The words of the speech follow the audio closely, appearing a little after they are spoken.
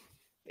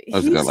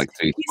I've got like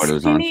 3 He's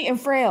sweaters on. skinny and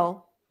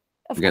frail.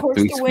 Of You got course,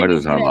 3 the wind sweaters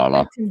is on, gonna Lala.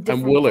 affect him I'm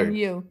different Willard. from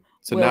you.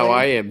 So now Willard.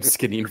 I am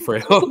skinny and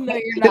frail. No,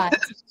 you're not.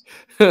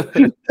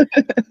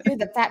 You're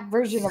the fat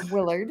version of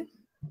Willard.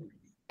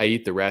 I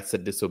eat the rats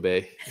that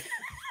disobey.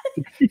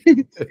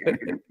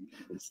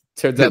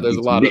 Turns out there's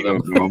a lot of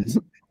them.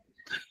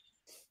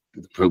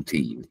 The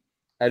protein.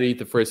 I had to eat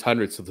the first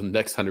 100 so the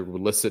next 100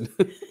 would listen.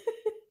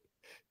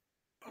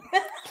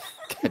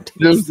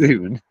 No,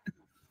 Steven.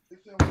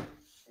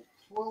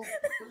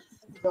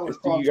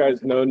 You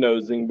guys know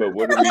nosing, but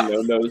what are we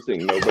no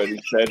nosing? Nobody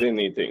said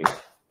anything.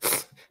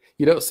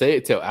 You don't say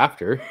it till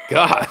after.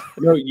 God.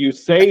 No, you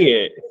say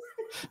it.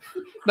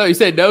 No, you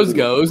say nose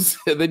goes,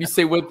 and then you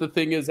say what the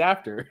thing is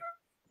after.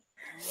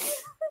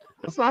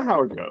 That's not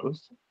how it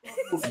goes.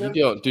 You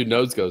don't do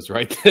nose goes,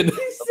 right then.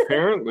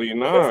 Apparently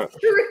not.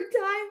 3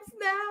 times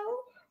now.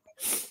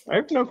 I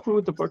have no clue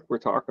what the fuck we're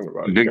talking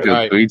about. You did You go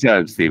guys, 3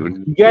 times,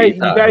 Steven. you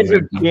guys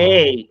are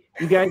gay.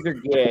 You guys are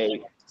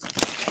gay.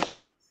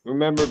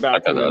 Remember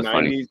back in I thought the that was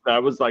funny. 90s,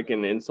 that was like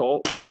an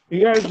insult.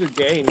 You guys are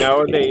gay.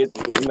 Nowadays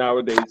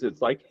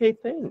it's like, hey,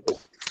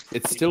 thanks.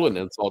 It's still an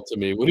insult to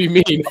me. What do you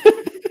mean?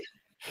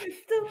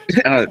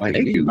 I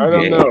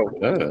don't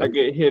know. I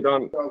get hit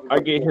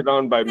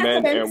on by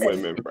men and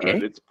women,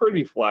 Brad. It's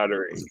pretty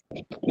flattering.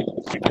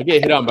 I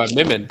get hit on by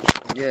women.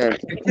 Yeah.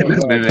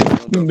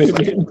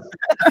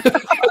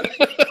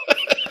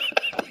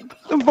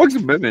 The fuck's a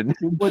women?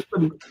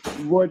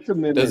 What's a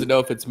minute? Doesn't know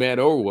if it's man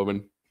or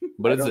woman,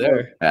 but it's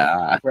there.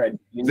 Brad,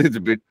 It's a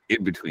bit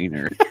in between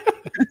her.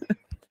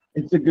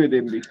 it's a good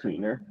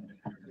in-betweener.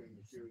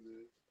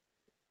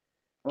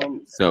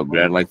 So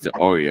Brad likes the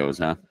Oreos,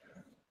 huh?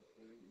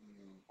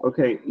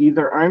 Okay,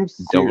 either I'm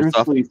Double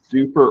stuff? seriously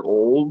super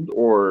old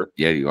or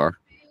Yeah, you are.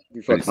 You Have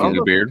you fucking seen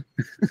the beard?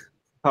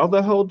 how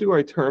the hell do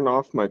I turn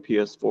off my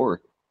PS4?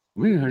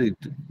 We already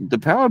the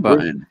power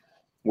button.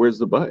 Where's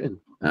the button?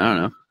 I don't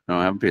know. I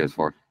don't have a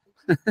PS4.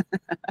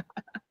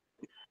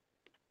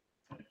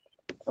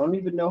 I don't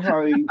even know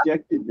how I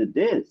ejected the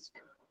disc.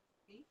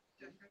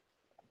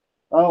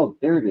 Oh,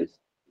 there it is.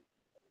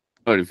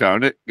 Oh, you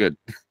found it? Good.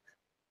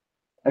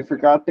 I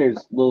forgot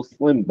there's little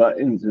slim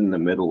buttons in the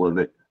middle of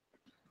it.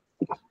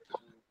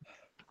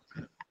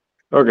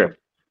 Okay.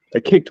 I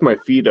kicked my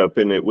feet up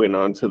and it went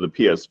onto the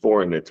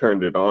PS4 and it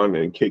turned it on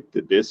and kicked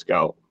the disc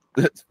out.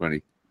 That's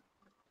funny.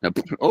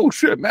 Oh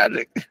shit,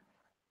 magic.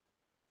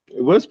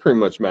 It was pretty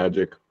much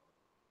magic.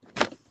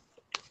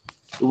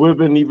 It would have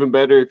been even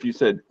better if you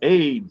said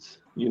AIDS.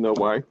 You know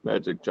why?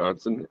 Magic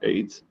Johnson,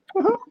 AIDS.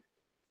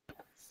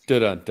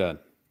 Done.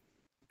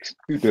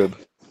 You did.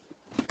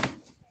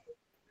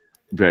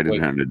 Brad is Wait.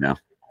 grounded now.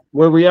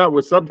 Where we at?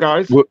 What's up,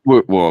 guys?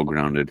 We're all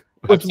grounded.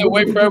 So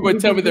wait for everyone to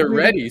tell me they're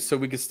ready so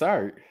we can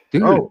start.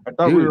 Dude, Oh, I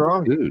thought we were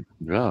on. Dude,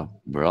 bro.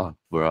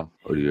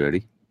 Are you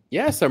ready?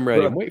 Yes, I'm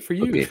ready. I'm waiting for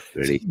you. Okay,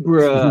 ready.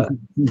 Bruh.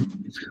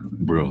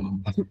 Bro.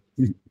 All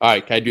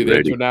right, can I do the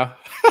Ready. intro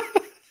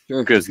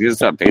now? Chris, you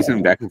stop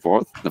pacing back and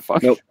forth. The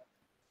fuck? Nope.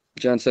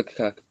 John suck a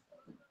cock.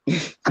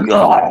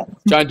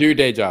 John, do your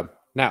day job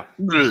now.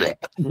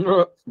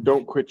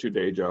 Don't quit your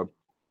day job.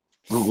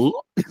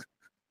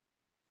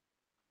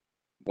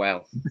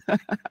 Wow.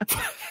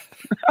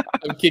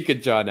 I'm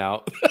kicking John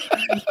out.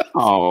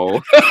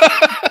 Oh.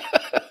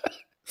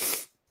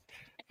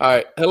 All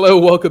right. Hello,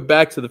 welcome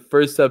back to the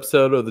first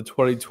episode of the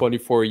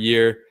 2024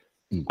 year.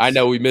 I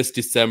know we missed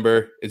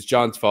December. It's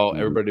John's fault.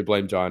 Everybody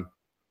blame John.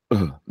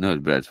 No,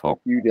 it's Brad's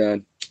fault. You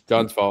done.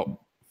 John's fault. I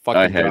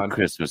Fucking had John.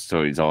 Christmas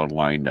stories all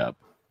lined up.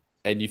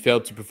 And you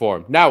failed to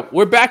perform. Now,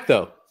 we're back,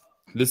 though.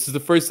 This is the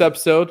first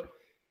episode.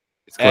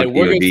 It's called And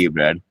we're EOD,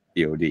 Brad.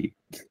 EOD.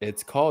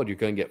 It's called You're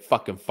Going to Get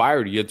Fucking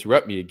Fired. You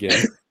interrupt me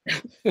again.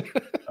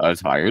 I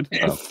was hired.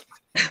 Oh.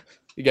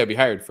 You got to be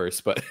hired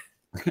first, but.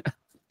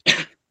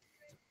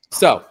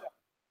 So,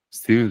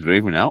 Steven's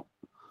raving out.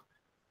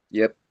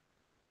 Yep.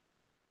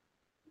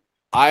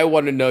 I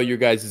want to know your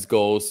guys'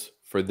 goals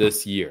for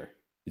this year.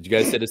 Did you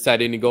guys set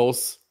aside any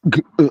goals?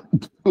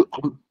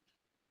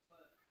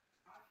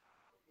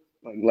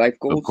 Like life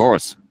goals. Of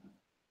course.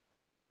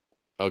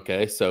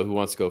 Okay, so who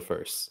wants to go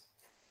first?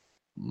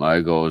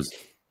 My goal is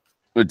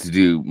to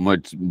do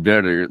much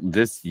better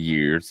this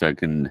year so I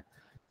can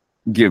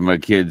give my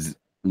kids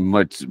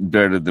much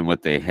better than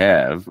what they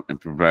have and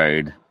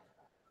provide,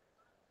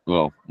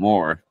 well,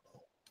 more.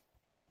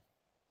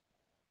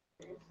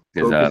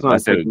 Because Focus on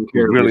last year taking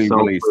care of really, yourself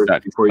really first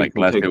sucked. before you Like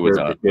can last take year was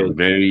care a of your kids.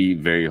 very,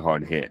 very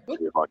hard hit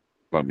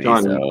for me.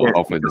 John, you So can't-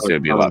 hopefully this year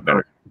will be a lot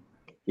better.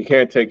 You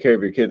can't take care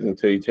of your kids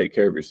until you take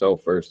care of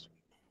yourself first.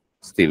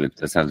 Steven,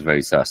 that sounds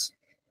very sus.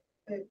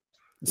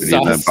 Sus. need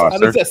an How imposter.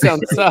 does that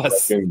sound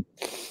sus? Fucking-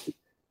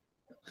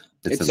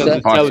 It's It's an So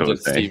imposter would intelligent,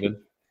 say.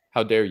 Steven.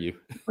 How dare you?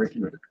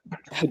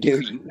 How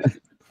dare you?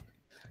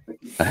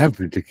 I have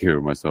to take care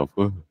of myself.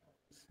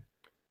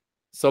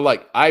 So,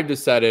 like, I've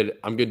decided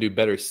I'm going to do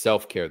better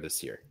self-care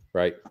this year,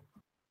 right?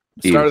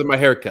 Yeah. Started with my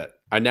haircut.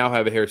 I now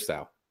have a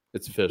hairstyle.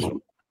 It's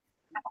official.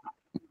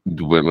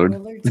 Willard.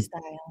 Willard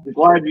style. I'm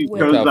glad you chose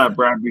Well, that,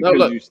 Brad, because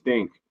look. you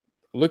stink.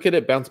 Look at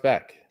it bounce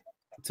back.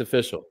 It's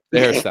official. The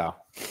hairstyle.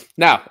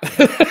 Now,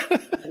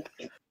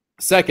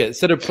 Second,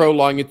 instead of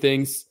prolonging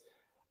things,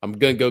 I'm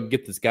gonna go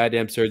get this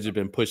goddamn surgery I've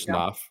been pushing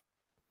off.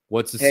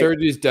 Once the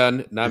surgery's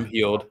done and I'm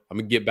healed, I'm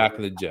gonna get back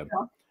in the gym.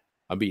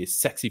 I'll be a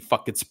sexy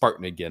fucking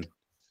Spartan again.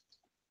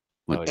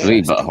 With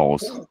 3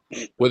 buttholes.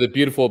 With a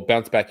beautiful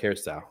bounce back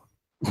hairstyle.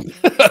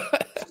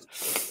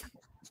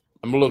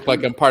 I'm gonna look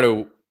like I'm part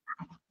of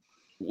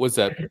what's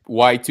that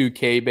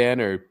Y2K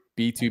band or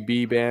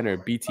B2B band or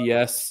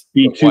BTS?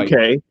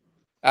 B2K.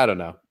 I don't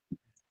know.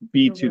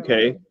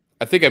 B2K.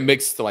 I think I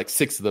mixed like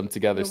 6 of them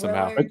together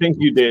somehow. I think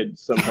you did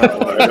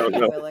somehow. I don't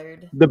know.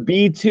 The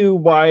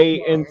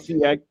B2Y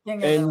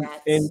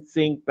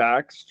NSYNC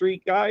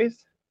Backstreet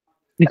guys.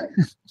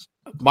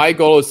 My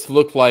goal is to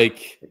look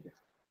like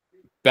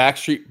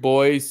Backstreet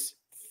Boys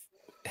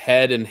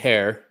head and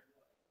hair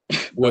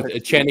with a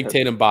Channing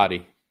Tatum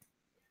body.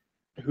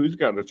 Who's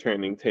got a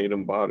Channing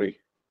Tatum body?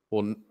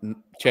 Well,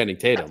 Channing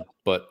Tatum,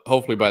 but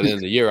hopefully by the end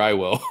of the year I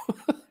will.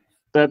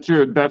 That's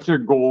your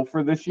goal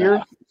for this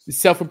year?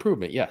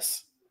 Self-improvement,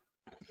 yes.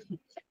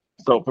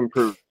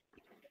 Self-improvement.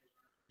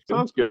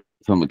 Sounds good.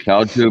 From a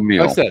cow to a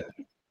meal. Like I said,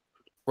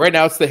 right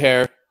now it's the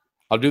hair.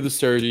 I'll do the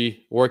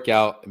surgery, work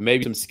out,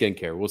 maybe some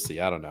skincare. We'll see.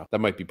 I don't know. That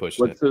might be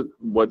pushing it.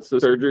 What's the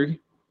surgery?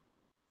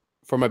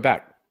 For my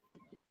back.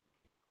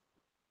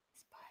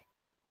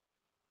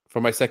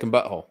 For my second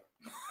butthole.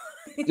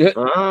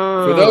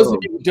 For those of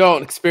you who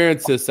don't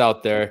experience this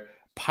out there,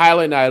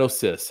 pilonidal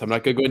cyst. I'm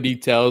not going to go into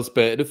details,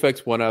 but it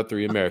affects 1 out of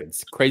 3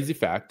 Americans. Crazy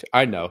fact.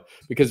 I know.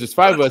 Because there's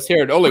 5 of us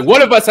here and only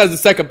one of us has a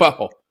second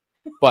butthole.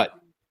 But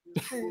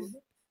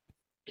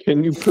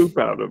can you poop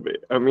out of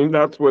it? I mean,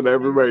 that's what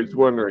everybody's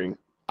wondering.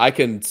 I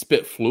can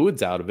spit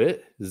fluids out of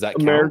it. Does that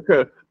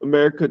count?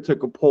 America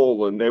took a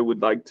poll and they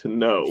would like to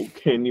know,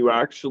 can you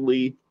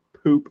actually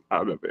poop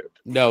out of it?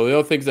 No, the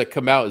only things that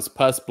come out is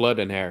pus, blood,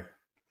 and hair.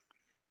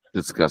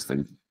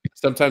 Disgusting.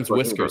 Sometimes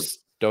whiskers.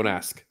 Don't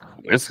ask.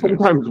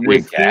 Sometimes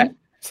whiskers.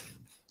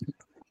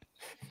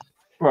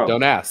 Well,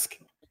 don't ask.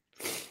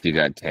 You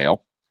got a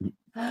tail?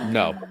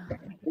 No.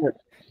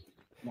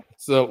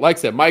 So, like I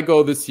said, my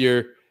goal this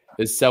year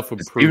is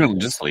self-improvement. Steven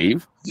just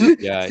leave?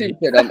 Yeah.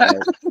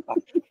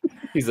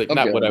 He's like,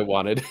 not what I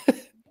wanted.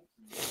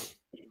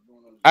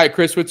 All right,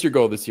 Chris, what's your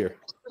goal this year?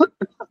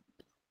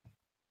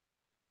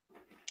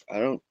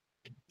 I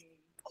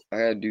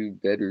gotta do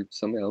better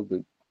somehow,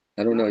 but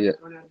I don't know yet.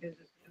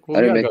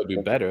 Well, you gotta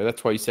do better.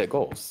 That's why you set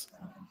goals.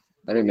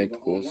 I didn't make the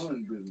goals.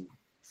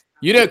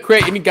 You didn't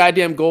create any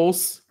goddamn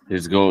goals?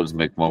 His goal is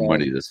make more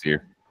money this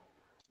year.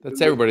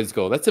 That's everybody's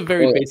goal. That's a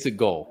very basic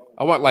goal.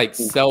 I want like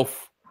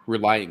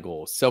self-reliant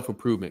goals,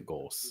 self-improvement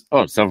goals.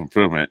 Oh,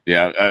 self-improvement.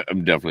 Yeah,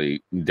 I'm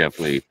definitely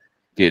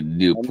getting a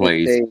new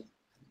place.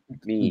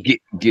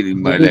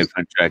 Getting my life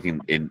on track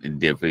and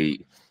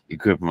definitely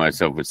equipping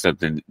myself with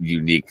something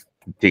unique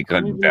to take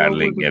on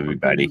battling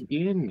everybody.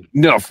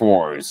 Enough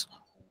wars.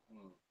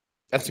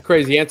 That's a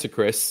crazy answer,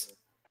 Chris.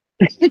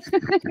 I'm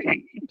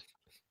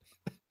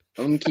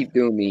gonna keep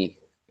doing me.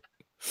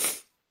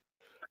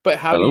 But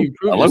how do you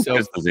improve yourself? I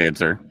love Chris's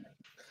answer.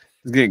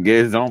 He's gonna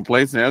get his own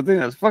place and everything.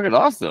 That's fucking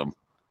awesome.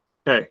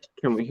 Hey,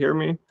 can we hear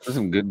me? That's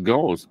some good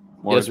goals.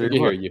 Yes, we can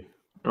hear you.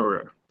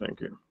 Okay, thank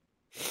you.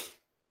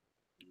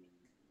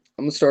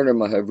 I'm gonna start on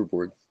my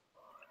hoverboard.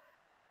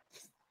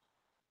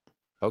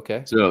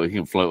 Okay. So he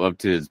can float up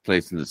to his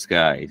place in the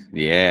sky.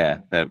 Yeah.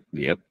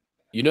 Yep.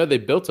 You know they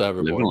built a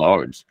hoverboard. Living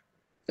large.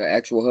 The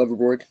actual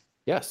hoverboard?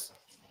 Yes.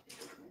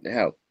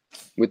 How?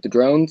 With the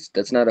drones?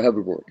 That's not a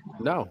hoverboard.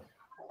 No.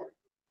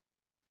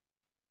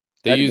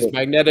 They use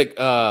magnetic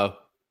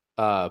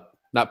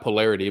not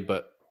polarity,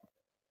 but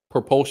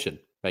propulsion.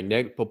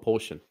 Magnetic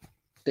propulsion.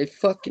 They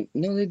fucking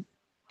they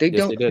yes,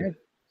 don't. They did.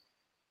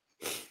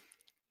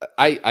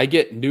 I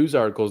get news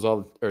articles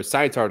or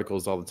science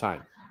articles all the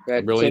time.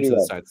 Brad, I'm really into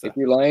the science stuff. If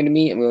you're lying to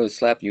me, I'm going to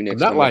slap you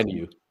next time. I'm not lying to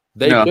you.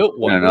 They built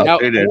one. No, now,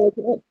 they did.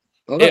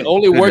 It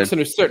only works in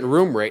a certain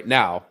room right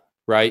now,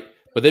 right?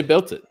 But they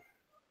built it.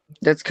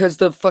 That's because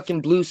the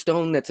fucking blue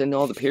stone that's in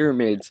all the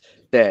pyramids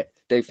that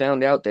they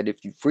found out that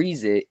if you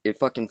freeze it, it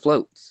fucking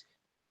floats.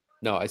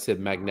 No, I said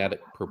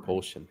magnetic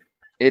propulsion.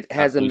 It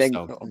has a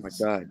magnet. Oh my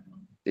god.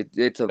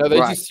 It's a no, they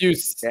just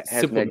use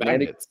simple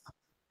magnets.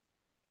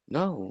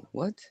 No,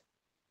 what?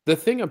 The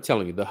thing I'm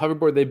telling you, the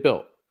hoverboard they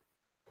built,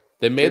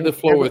 they made the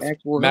floor with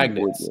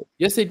magnets.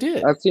 Yes, they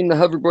did. I've seen the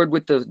hoverboard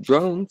with the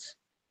drones.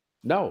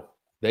 No,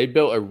 they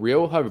built a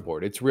real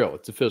hoverboard. It's real.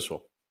 It's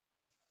official.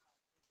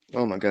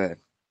 Oh my god.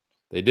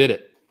 They did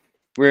it.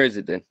 Where is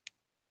it then?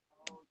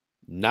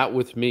 Not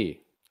with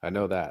me. I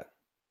know that.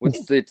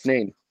 What's its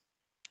name?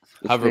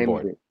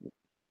 Hoverboard.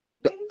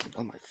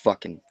 Oh my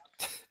fucking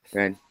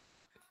man.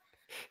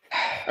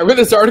 I read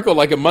this article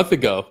like a month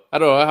ago. I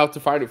don't know. I'll have to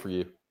find it for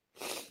you.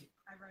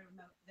 I wrote a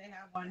note. They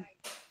have one.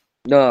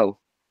 No.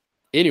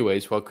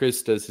 Anyways, while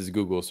Chris does his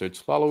Google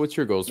search, Lala, what's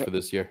your goals for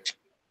this year?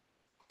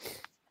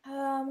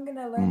 I'm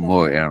gonna learn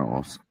more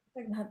animals.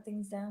 I can hunt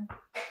things down.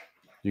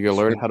 You're gonna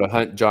learn how to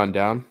hunt John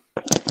down?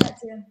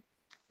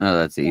 Oh,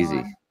 that's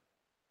easy.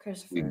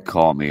 You can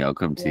call me. I'll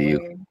come to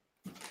you.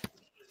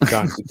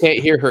 John, you can't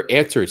hear her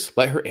answers.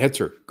 Let her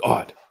answer.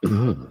 God.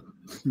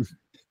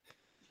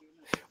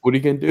 What are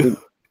you gonna do?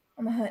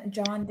 I'm gonna hunt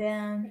John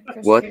down.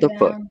 What the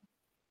fuck?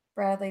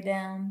 Bradley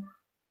down.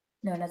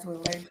 No, that's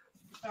Willard.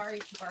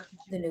 Sorry,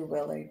 the new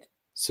Willard.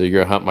 So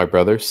you're gonna hunt my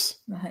brothers?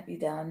 I'm gonna hunt you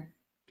down.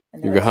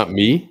 You're gonna hunt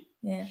me?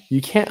 Yeah.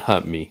 You can't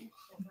hunt me.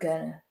 I'm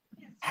gonna.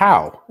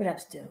 How? But I'm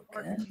still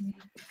good.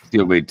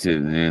 Still wait till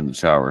in the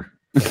shower.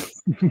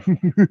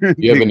 Do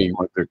you have any?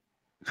 Do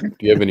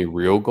you have any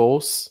real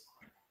goals?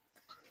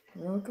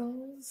 Real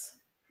goals?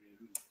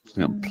 Just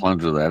gonna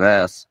plunge with that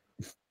ass.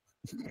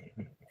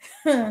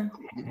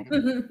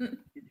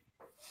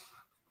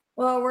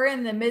 Well, we're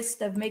in the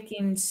midst of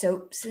making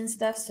soaps and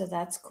stuff, so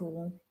that's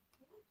cool.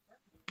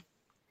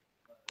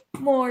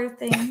 More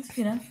things,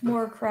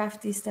 more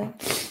crafty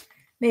stuff.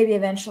 Maybe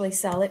eventually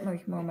sell it,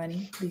 make more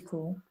money. Be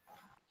cool.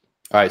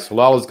 All right, so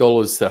Lala's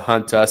goal is to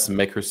hunt us and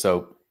make her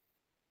soap.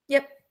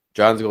 Yep.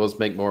 John's goal is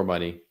make more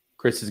money.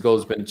 Chris's goal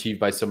has been achieved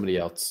by somebody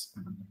else.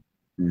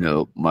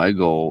 No, my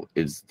goal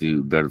is to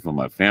do better for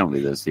my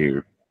family this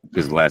year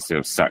because last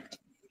year sucked.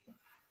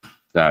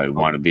 So I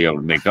want to be able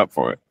to make up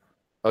for it.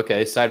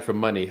 Okay, aside from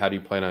money, how do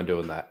you plan on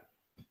doing that?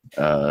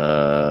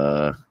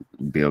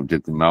 Be able to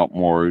get them out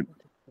more,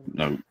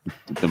 get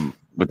them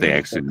what they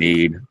actually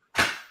need.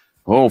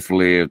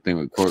 Hopefully, everything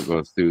with court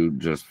goes through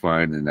just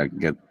fine, and I can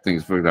get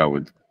things figured out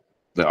with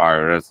the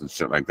IRS and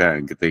shit like that,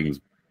 and get things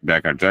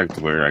back on track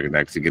to where I can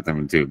actually get them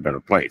into a better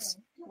place.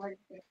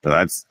 So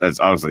that's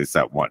obviously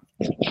step one.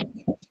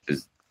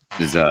 Is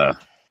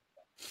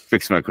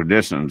fix my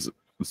conditions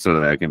so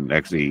that I can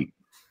actually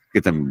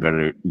get them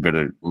a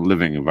better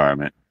living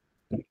environment.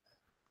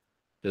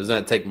 Doesn't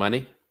that take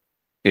money?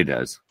 It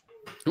does.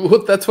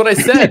 Well, that's what I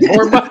said.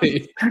 More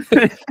money.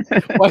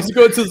 Why is it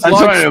going to this I'm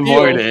long trying to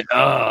avoid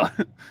spiel?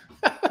 it.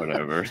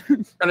 Whatever.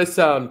 Trying to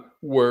sound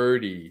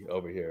wordy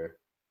over here.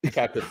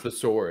 Captain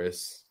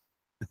Thesaurus.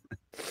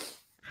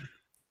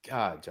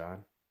 God,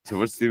 John. So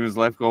what's Steven's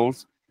life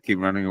goals? Keep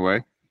running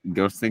away?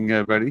 Ghosting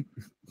everybody?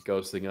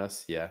 Ghosting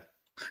us, yeah.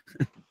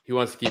 He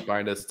wants to keep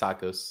buying us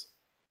tacos.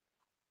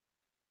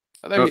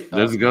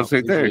 There's a ghost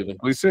right there. Leaving.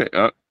 Holy shit.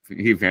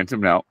 He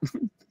phantomed out.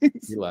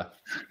 He left.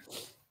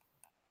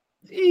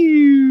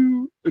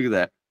 Ew. Look at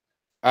that.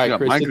 All right,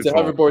 Chris, since the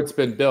hoverboard's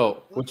been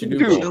built, what's your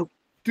new goal?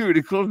 Dude,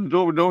 he closed the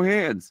door with no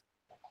hands.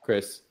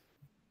 Chris.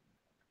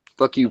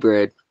 Fuck you,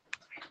 Brad.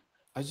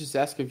 I was just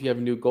asking if you have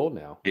a new goal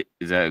now.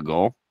 Is that a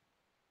goal?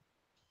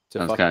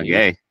 Sounds kind of you.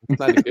 gay. It's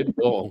not a good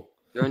goal.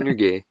 You're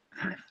gay.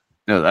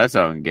 No, that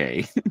sounds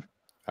gay.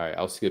 All right,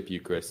 I'll skip you,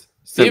 Chris.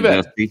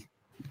 Steven,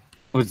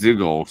 what's your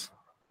goals?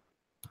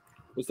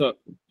 What's up?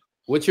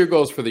 What's your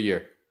goals for the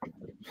year?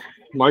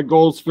 My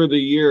goals for the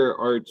year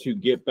are to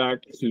get back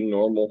to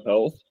normal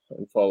health.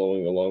 I'm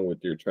following along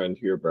with your trend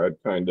here, Brad,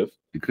 kind of.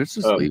 You could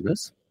just leave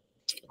us.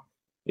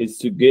 Is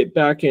to get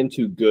back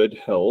into good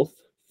health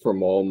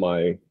from all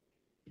my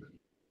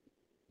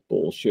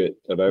bullshit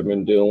that I've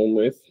been dealing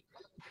with.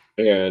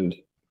 And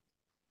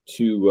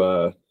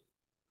to,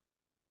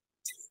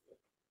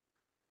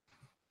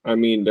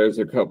 there's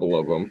a couple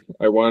of them.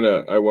 I want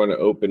to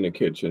open a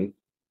kitchen.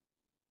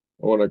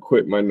 I want to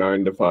quit my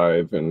 9 to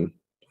 5 and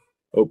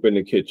open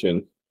a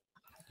kitchen.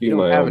 You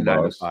don't have a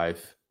 9 to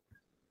 5.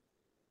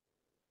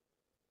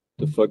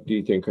 The fuck do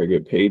you think I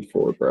get paid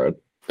for, Brad?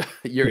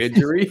 Your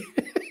injury?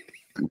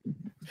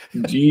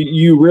 Do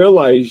you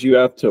realize you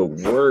have to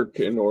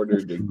work in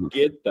order to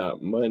get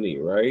that money,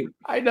 right?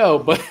 I know,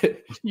 but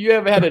you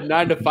haven't had a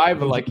 9 to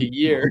 5 in like a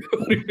year.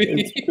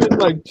 It's been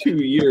like 2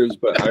 years,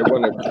 but I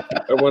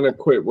want to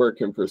quit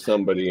working for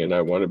somebody and I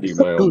want to be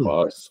my own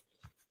boss.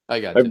 I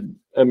got you.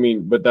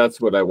 But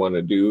that's what I want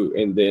to do.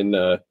 And then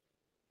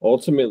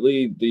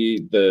ultimately,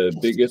 the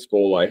biggest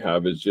goal I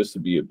have is just to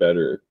be a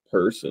better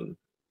person.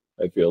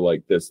 I feel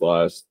like this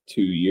last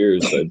 2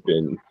 years I've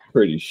been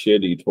pretty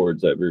shitty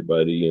towards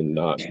everybody and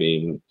not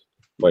being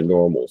my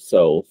normal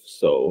self.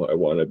 So I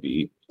want to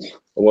be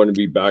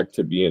back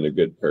to being a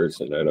good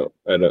person.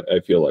 I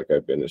feel like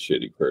I've been a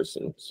shitty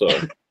person. So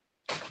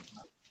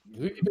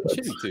who have you been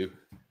shitty to?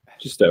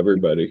 Just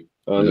everybody,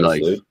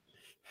 honestly. Life.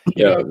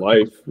 Yeah,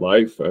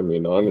 life.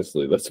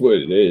 Honestly, that's what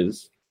it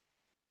is.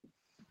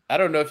 I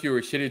don't know if you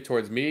were shitty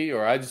towards me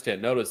or I just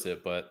didn't notice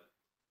it, but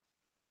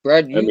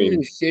Brad, you were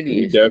shitty.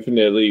 You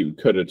definitely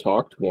could have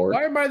talked more.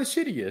 Why am I the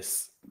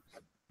shittiest?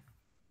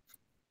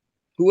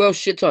 Who else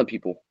shits on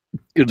people?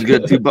 You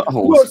got 2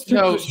 buttholes.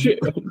 No,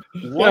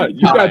 yeah,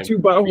 you got 2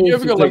 buttholes. You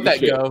ever gonna let that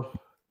go?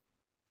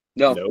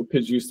 No,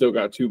 because you still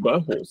got 2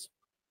 buttholes.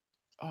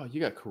 Oh,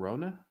 you got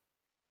corona?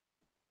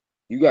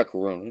 You got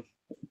corona.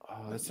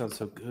 Oh, that sounds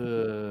so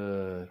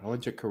good. I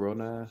want your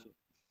corona.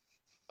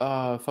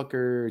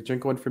 Fucker,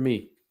 drink one for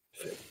me.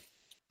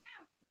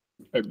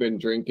 I've been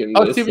drinking.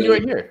 Oh, Steven, you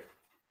right here.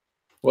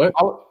 What?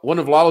 One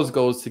of Lala's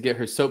goals is to get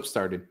her soap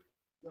started.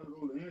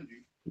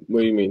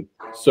 What do you mean?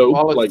 Soap?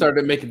 Lala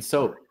started making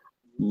soap.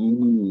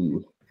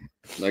 Ooh.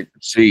 Like,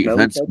 see,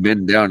 let's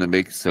bend down and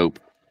make soap.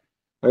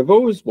 I've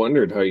always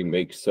wondered how you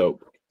make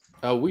soap.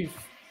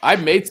 I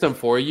made some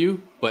for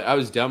you, but I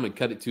was dumb and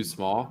cut it too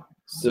small.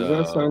 So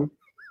does that sound?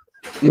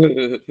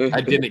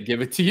 I didn't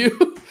give it to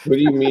you. What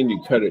do you mean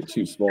you cut it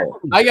too small?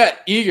 I got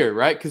eager,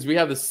 right? Because we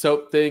have the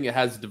soap thing. It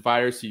has a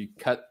divider, so you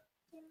cut,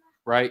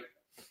 right?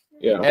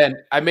 Yeah. And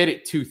I made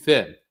it too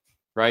thin,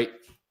 right?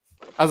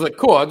 I was like,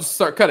 cool, I'll just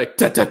start cutting.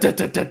 Da, da, da,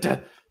 da, da, da.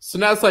 So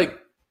now it's like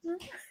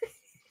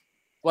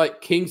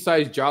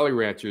king-size Jolly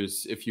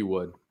Ranchers, if you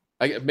would.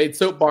 I made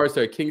soap bars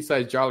that are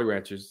king-size Jolly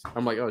Ranchers.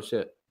 I'm like, oh,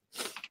 shit.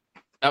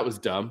 That was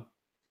dumb.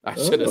 I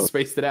should have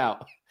spaced it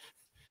out.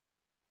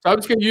 So I'm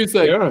just going to use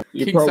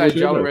king-size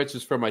Jolly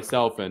Ranchers for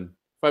myself, and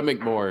if I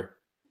make more,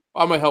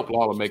 I'm going to help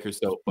Lala make her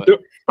soap. But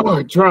oh,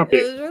 I dropped It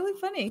it. was really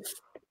funny.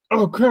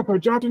 Oh, crap, I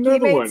dropped He another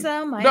made one.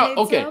 some. I No, made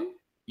okay. some.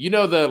 you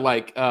know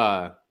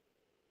the,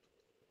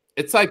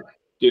 it's like,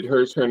 Did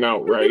hers turn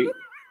out right?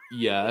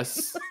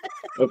 yes.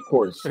 Of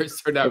course. Hers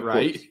turned out Of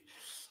right. course.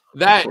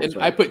 That, Of course,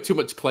 and I put too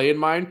much clay in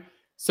mine.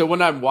 So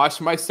when I'm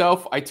washing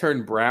myself, I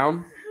turn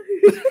brown.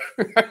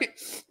 Right?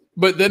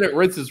 But then it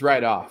rinses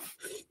right off.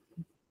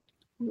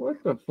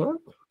 What the fuck?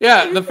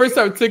 Yeah, the first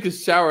time I took a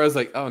shower, I was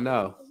like, oh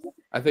no.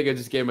 I think I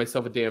just gave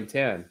myself a damn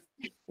tan.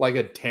 Like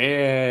a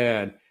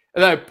tan.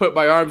 And then I put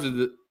my arms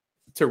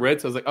to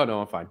rinse. I was like, oh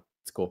no, I'm fine.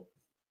 It's cool.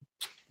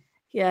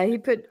 Yeah, he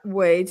put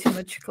way too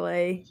much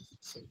clay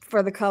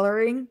for the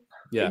coloring.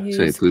 Yeah. You So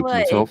he use pooped clay,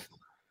 himself.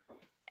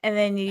 and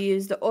then you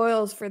use the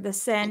oils for the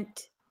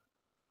scent,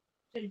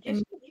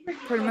 and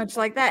pretty much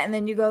like that. And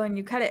then you go and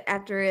you cut it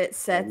after it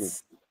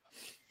sets.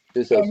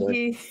 This And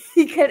outside.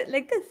 he cut it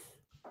like this.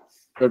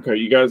 Okay,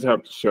 you guys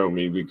have to show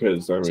me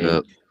because I mean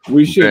So,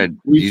 we should Fred,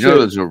 we you know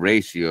should there's a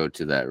ratio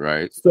to that,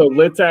 right? so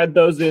let's add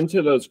those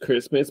into those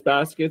Christmas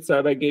baskets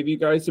that I gave you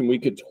guys, and we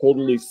could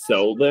totally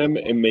sell them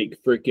and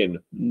make freaking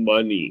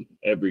money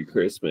every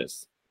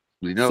Christmas.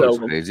 You know So- what's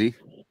crazy?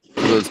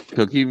 Those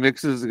cookie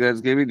mixes the guys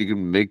gave me, you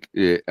can make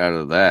it out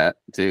of that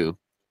too.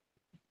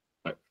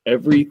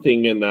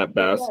 Everything in that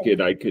basket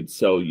I could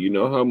sell. You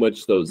know how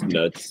much those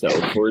nuts sell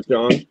for,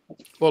 John?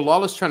 Well,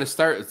 Lala's trying to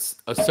start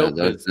a soap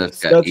that's business.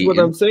 got That's what eaten.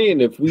 I'm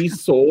saying. If you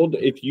sold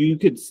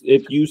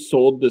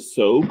the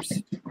soaps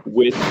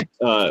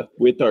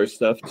with our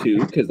stuff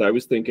too, because I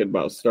was thinking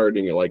about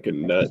starting like a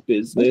nut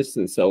business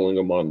and selling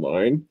them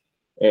online.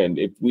 And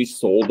if we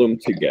sold them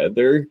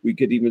together, we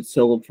could even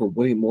sell them for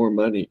way more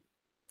money.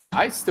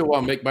 I still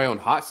want to make my own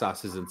hot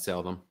sauces and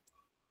sell them.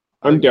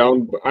 I'm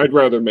down. I'd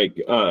rather make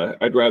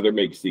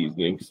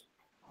seasonings.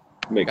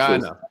 I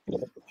Mixes. know.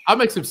 I'll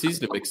make some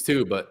seasoning mix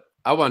too, but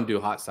I want to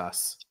do hot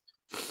sauce.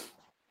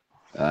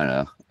 I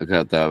know. I kind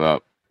of thought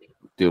about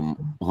doing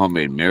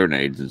homemade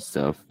marinades and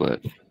stuff,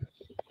 but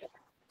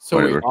So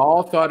we Whatever.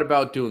 all thought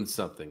about doing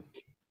something,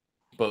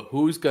 but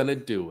who's gonna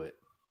do it?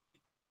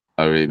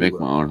 I already make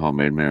will. my own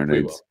homemade We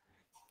marinades.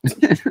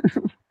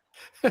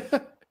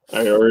 will.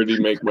 I already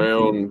make my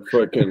own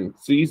fucking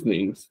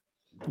seasonings.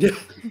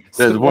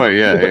 That's why,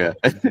 yeah.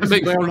 I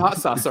make my own hot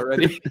sauce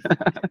already.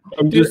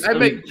 I'm Dude, just. I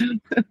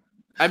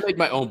make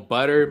my own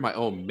butter, my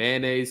own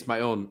mayonnaise, my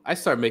own. I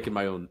start making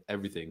my own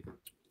everything.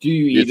 Do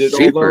you eat It's it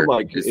cheaper. all though?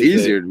 Like It's is it-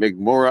 easier to make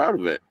more out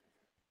of it.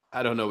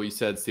 I don't know what you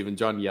said, Stephen.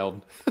 John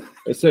yelled.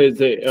 I say, is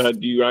it,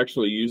 do you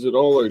actually use it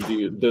all, or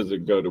does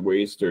it go to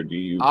waste, or do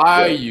you?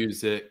 I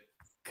use it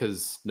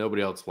because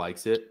nobody else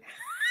likes it.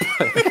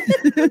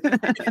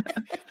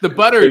 the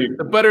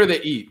butter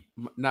they eat,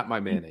 not my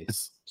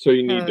mayonnaise. So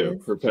you need to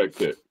Nice.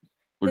 perfect it.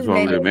 What's His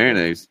wrong with the mayonnaise.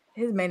 mayonnaise?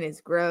 His mayonnaise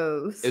is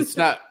gross. It's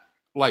not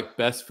like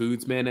Best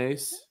Foods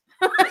mayonnaise.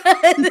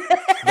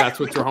 That's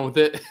what's wrong with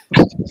it.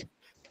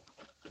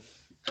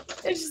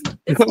 it's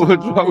What's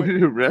wrong not. with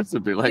your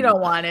recipe? You Like,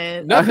 don't want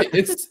it. Nothing.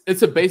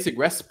 It's a basic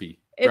recipe,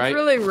 It's right?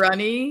 really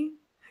runny.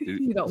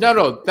 You don't.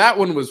 No, that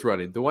one was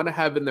runny. The one I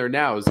have in there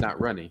now is not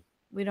runny.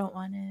 We don't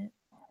want it.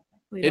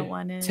 We It don't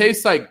want it.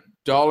 tastes like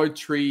Dollar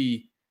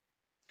Tree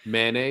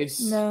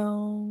mayonnaise.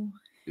 No.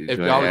 If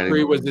Dollar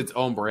Tree was its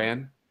own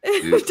brand.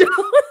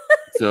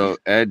 So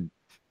add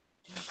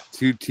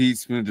 2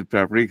 teaspoons of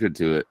paprika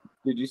to it.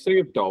 Did you say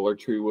if Dollar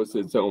Tree was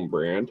its own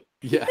brand?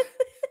 Yeah.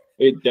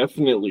 It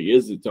definitely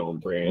is its own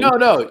brand.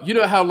 No. You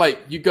know how like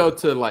you go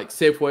to like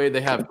Safeway, they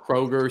have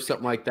Kroger or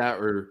something like that,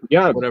 or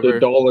Yeah, whatever. the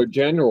Dollar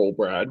General,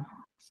 Brad.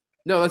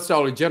 No, that's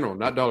Dollar General,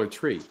 not Dollar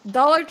Tree.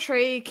 Dollar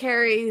Tree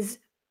carries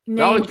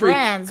Dollar name Tree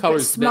brands, but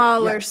colors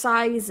smaller yeah.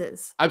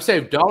 sizes. I'm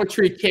saying if Dollar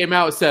Tree came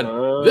out and said,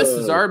 "This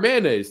is Oh. our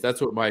mayonnaise."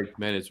 That's what my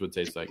mayonnaise would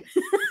taste like.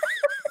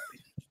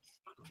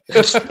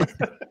 I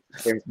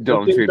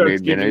Don't think treat that's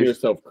made giving mayonnaise.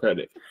 yourself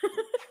credit.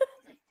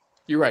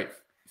 You're right.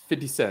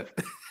 50 cent.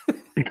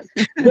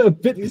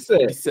 50 cents.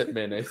 50 cent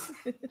mayonnaise.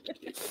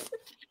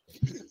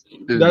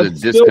 There's a That's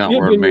still discount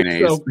word giving mayonnaise.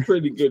 yourself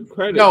pretty good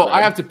credit. No, Brad.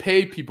 I have to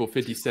pay people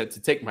 50 cents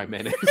to take my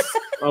mayonnaise.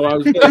 Oh, I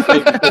was gonna say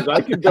because I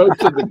could go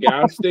to the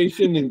gas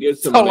station and get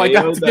some all I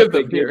got mayo to that give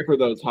they them get here. for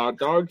those hot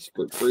dogs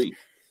for free.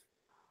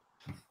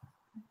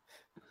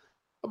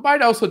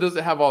 Mine also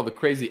doesn't have all the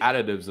crazy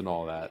additives and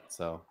all that,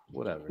 so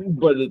whatever.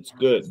 But it's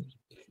good.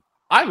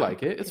 I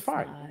like it. It's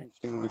fine.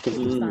 Not, it's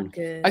not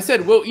good. I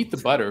said we'll eat the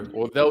butter,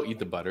 or they'll eat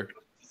the butter.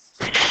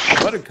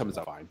 Butter comes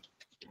out fine.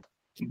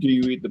 Do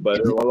you eat the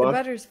butter, the Lala?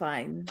 butter's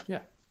fine. Yeah.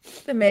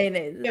 The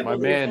mayonnaise. is My really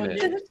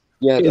mayonnaise. funny.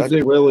 Yeah, Is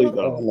it really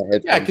though?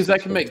 Yeah, because I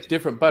can make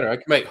different butter. I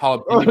can make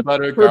jalapeno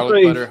butter,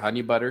 garlic butter,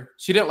 honey butter.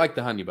 She didn't like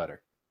the honey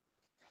butter.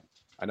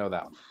 I know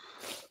that one.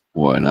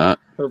 Why not?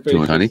 Her Do you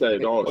want face honey?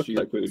 said, "Oh, she's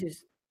food."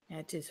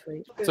 Too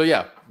sweet. So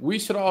yeah, we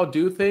should all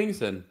do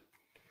things and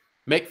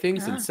make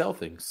things Ah. and sell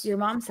things. Your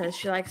mom says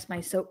she likes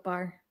my soap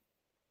bar.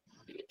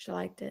 She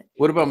liked it.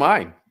 What about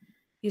mine?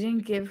 You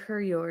didn't give her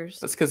yours.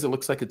 That's because it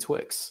looks like a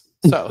Twix.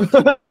 So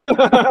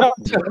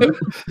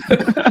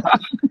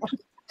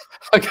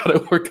I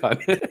gotta work on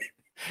it.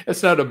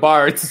 It's not a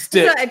bar; it's a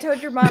stick. I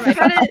told your mom.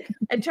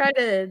 I tried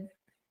to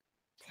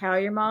tell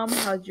your mom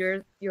how's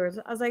yours.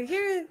 I was like,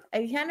 here.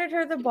 I handed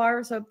her the bar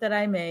of soap that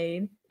I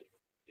made.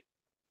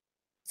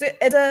 So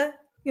it's a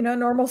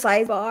normal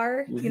size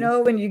bar. You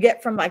know, when you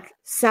get from like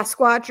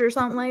Sasquatch or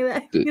something like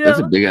that. Dude, You that's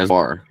know? a big ass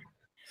bar.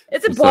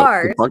 It's a What's up?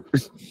 bar. The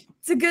fuck?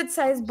 It's a good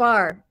sized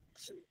bar.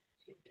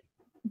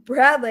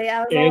 Bradley, I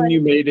was all And like,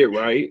 you made it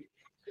right.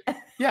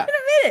 Yeah,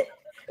 I made it.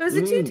 It was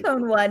a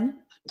two-tone one.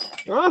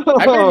 I made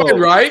mine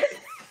right.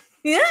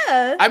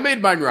 Yeah. I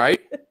made mine right.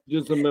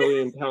 Just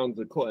 1,000,000 pounds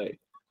of clay.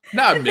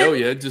 Not a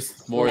million,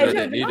 just more I than it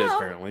don't needed. know.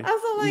 Apparently, I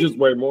was all like, Just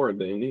way more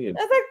than you need.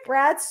 I was like,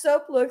 Brad's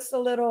soap looks a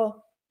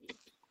little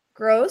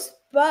gross,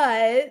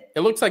 but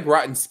it looks like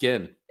rotten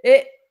skin.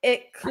 it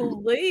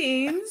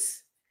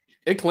cleans.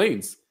 It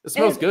cleans. It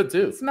smells good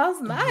too. It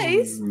smells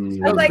nice. I was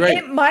Smells like, great.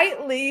 it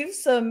might leave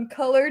some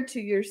color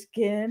to your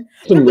skin.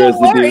 Some but don't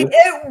worry, residue.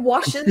 it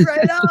washes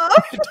right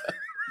off.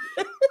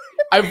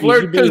 I've You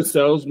learned should be a because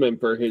salesman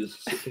for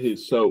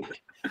his soap.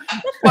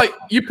 like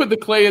you put the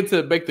clay in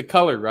to make the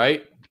color,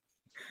 right?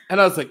 And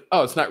I was like,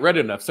 oh, it's not red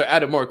enough. So I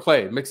added more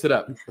clay, mix it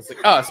up. I was like,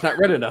 oh, it's not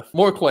red enough.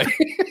 More clay.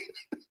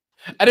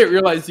 I didn't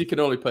realize you can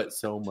only put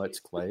so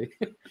much clay.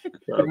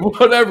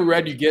 Whatever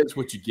red you get is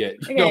what you get.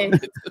 You know? Okay.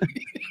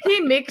 He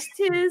mixed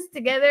his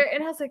together,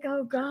 and I was like,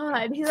 "Oh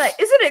God!" He's like,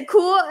 "Isn't it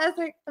cool?" I was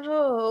like,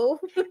 "Oh,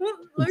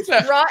 looks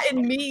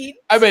rotten meat."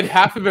 I made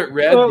half of it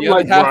red. The other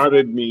Like half,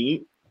 rotted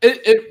meat.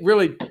 it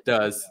really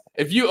does.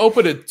 If you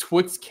open a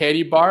Twix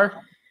candy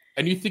bar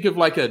and you think of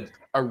like a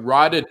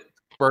rotted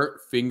burnt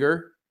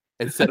finger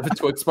instead of a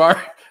Twix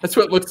bar, that's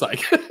what it looks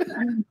like.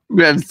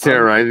 That's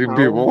terrorizing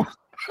people.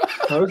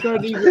 How does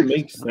that even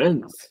make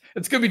sense?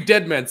 It's gonna be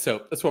Dead Man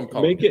soap. That's what I'm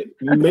calling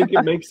Make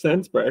it make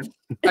sense, Brad.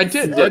 I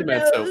did Dead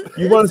Man soap.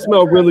 You want to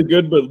smell really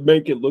good, but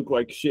make it look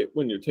like shit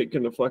when you're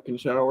taking a fucking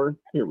shower.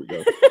 Here we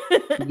go.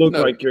 Look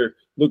No. like you're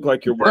Burnt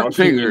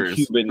washing your fingers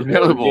Cuban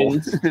available.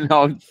 organs.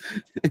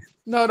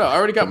 No, No, I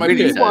already got my Really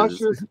Do kid. you wash,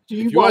 do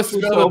you If you want wash to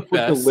smell yourself the with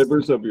the best-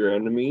 livers of your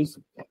enemies?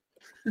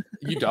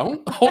 You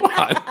don't? Hold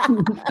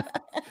on.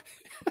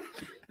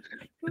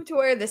 To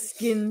wear the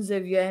skins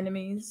of your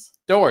enemies.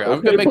 Don't worry. I'm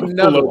Okay, gonna make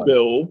another Buffalo one.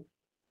 Bill,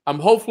 I'm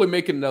hopefully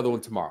making another one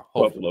tomorrow.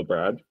 Hopefully. Buffalo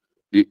Brad.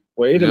 You-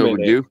 Wait you a know what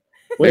we minute. do?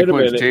 Wait a Make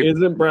one minute. shaped-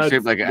 Isn't Brad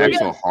Shaped like an wait,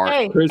 actual heart.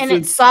 Hey, Chris and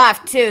is- it's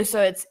soft too,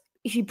 so it's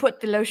he put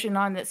the lotion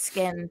on its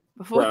skin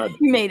before Brad,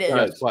 he made it.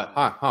 Brad. Yes, what?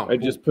 Huh? I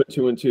just put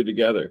two and two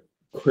together.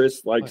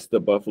 Chris likes the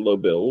Buffalo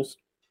Bills.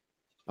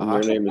 And Uh-huh.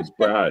 their name is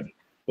Brad.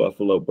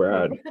 Buffalo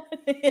Brad.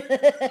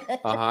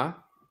 Uh-huh.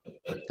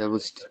 That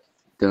was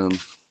dumb.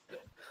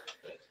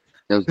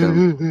 That was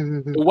dumb.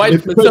 The white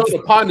itself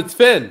upon its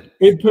fin.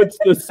 It puts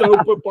the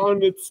soap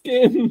upon its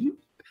skin,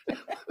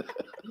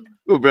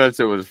 Oh, Brad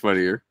said it was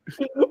funnier.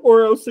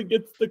 or else it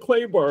gets the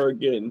clay bar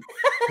again.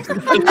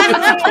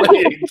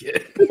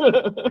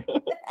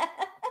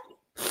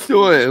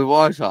 Do it.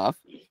 Wash off.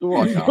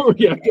 Wash off. Oh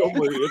yeah, don't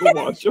worry, it'll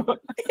wash off.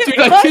 Dude,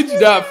 I kid you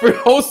not. For a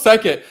whole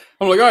second,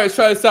 I'm like, all right, let's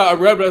try this out. I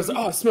rubbed it. I was like,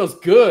 oh, it smells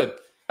good.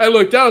 I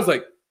looked down. I was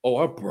like, oh,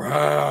 I'm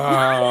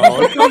brown.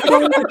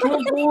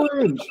 It's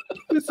orange.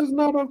 This is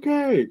not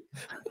okay.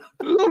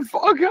 What the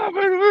fuck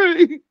happened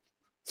to me?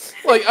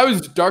 Like, I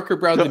was darker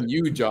brown than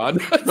you, John.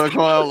 Like,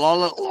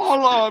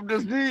 Lola, I'm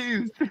just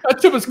sneezed. That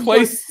tip of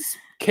clay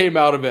came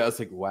out of it. I was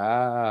like,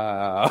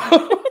 wow.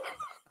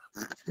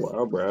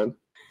 Wow, Brad.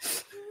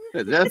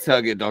 That's how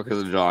I get darker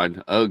than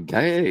John.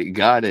 Okay,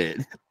 got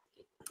it.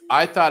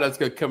 I thought I was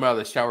going to come out of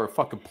the shower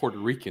fucking Puerto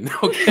Rican.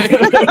 Okay.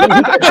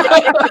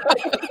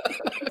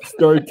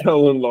 Start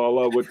telling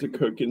Lala what to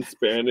cook in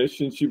Spanish,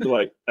 and she'd be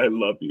like, "I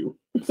love you."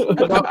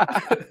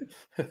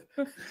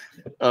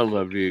 I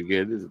love you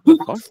again. The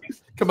fuck?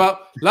 Come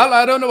out. Lala,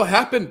 I don't know what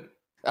happened.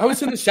 I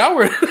was in the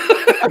shower.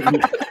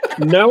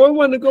 Now I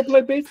want to go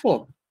play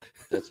baseball.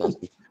 That's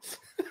awesome.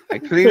 I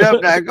clean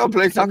up now. Go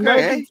play soccer.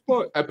 American Eh?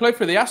 sport. I play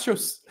for the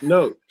Astros.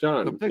 No,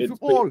 John. Go play it's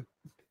football.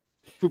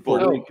 Football.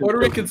 No, Ricans Puerto go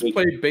Ricans for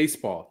play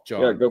baseball,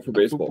 John. Yeah, go for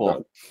baseball. Football.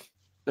 John.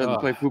 Doesn't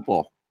play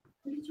football.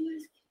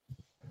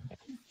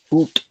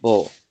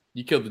 Football.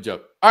 You killed the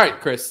joke. All right,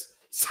 Chris.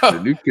 The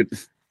So, new kid.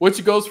 what's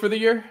your goals for the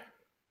year?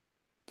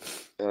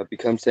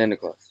 Become Santa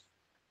Claus.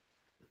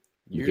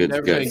 You're Kid's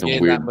never got going to some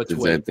gain weird that much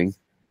design weight. thing.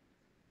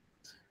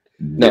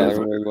 No, I Never.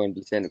 don't really want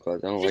to be Santa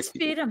Claus. I don't Just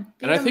like feed people. him.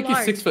 And I think he's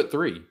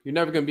 6'3". You're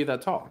never going to be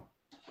that tall.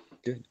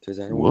 Good, because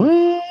I don't want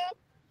What?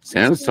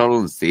 Santa's taller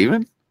than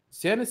Steven?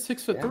 Santa's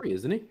 6'3",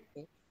 isn't he?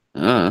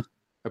 Uh.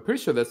 I'm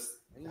pretty sure that's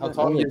how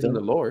tall he is in the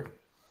lore.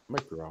 I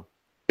might be wrong.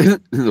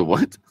 The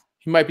what?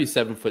 He might be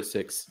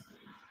 7'6".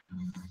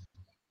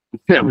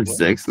 That was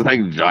 6,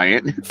 like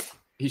giant.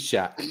 He's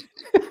Shaq.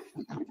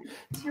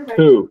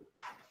 Who?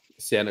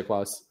 Santa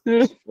Claus.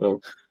 Oh.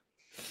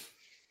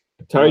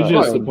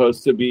 Tyja's Oh.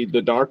 supposed to be.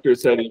 The doctor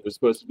said he was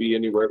supposed to be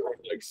anywhere from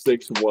like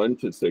 6'1"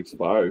 to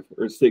 6'5",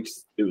 or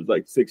 6. It was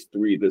like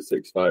 6'3" to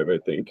 6'5", I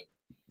think.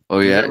 Oh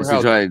yeah, Remember so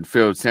how- tried to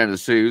fill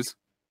Santa's shoes.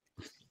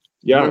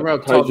 Yeah, Remember how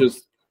tall-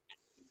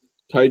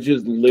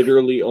 Tyja's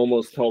literally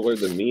almost taller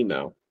than me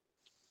now.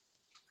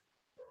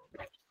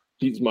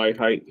 He's my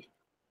height.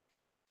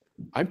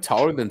 I'm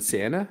taller than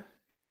Santa.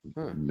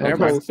 Huh. No. Never How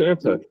tall mind. is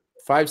Santa?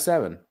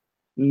 5'7".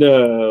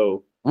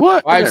 No.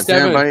 What? I got 5'7".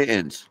 Santa by an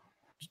inch.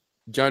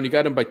 John, you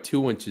got him by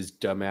 2 inches,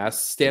 dumbass.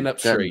 Stand up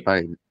Santa straight. by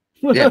an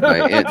inch.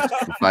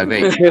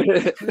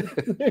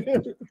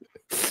 5'8".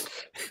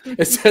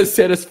 It says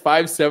Santa's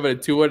 5'7"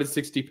 and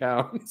 260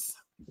 pounds.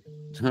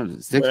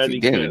 260. Brad, he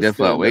Damn, it can't definitely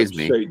stand outweighs up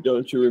me. straight.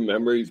 Don't you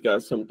remember? He's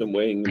got something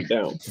weighing him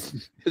down.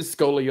 His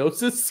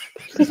scoliosis.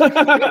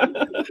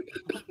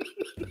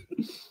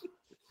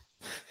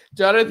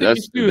 John, I think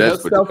That's you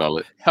that's should what you call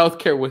it.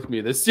 healthcare with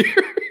me this year.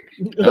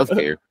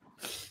 Healthcare.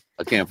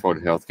 I can't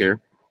afford healthcare.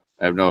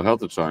 I have no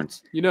health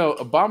insurance. You know,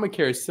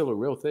 Obamacare is still a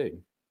real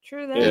thing.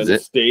 True that. And Is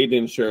it? state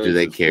insurance. Do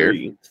they is care?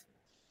 free. Do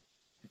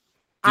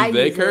I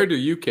they use care? Or it. do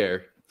you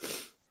care?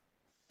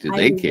 Do I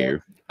they use it.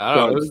 care? I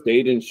don't God, know.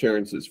 state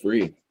insurance is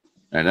free.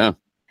 I know.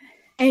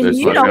 And There's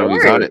you fucking don't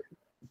nobody's on worry. it.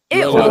 It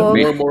You So, want will.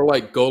 me- more and more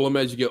like Golem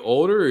as you get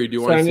older, or do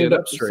you want to Sign stand it up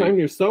up. straight? Sign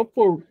yourself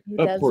for He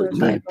up does for look it.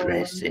 like My Golem.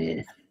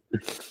 pressure.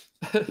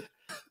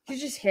 He's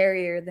just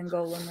hairier than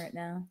Golem right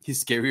now.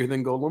 He's scarier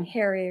than Golem.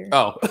 Hairier.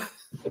 Oh,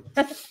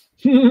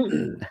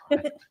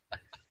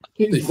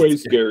 He's way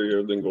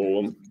scarier than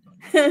Golem.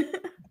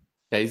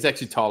 yeah, he's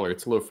actually taller.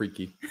 It's a little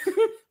freaky.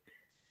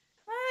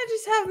 I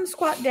just have him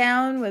squat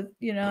down with,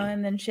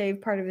 and then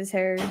shave part of his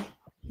hair.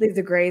 Leave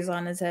the grays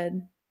on his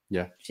head.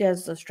 Yeah. She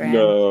has the strand.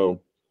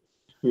 No.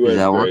 Who Is has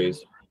that one?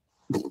 grays?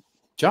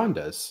 John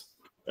does.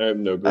 I have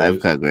no grays. I've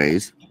got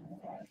grays.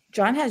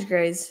 John has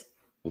grays.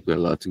 I've got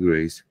lots of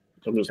grays.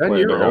 I'm just John,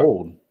 playing you're around.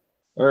 old.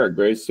 All right,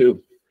 grays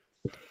too.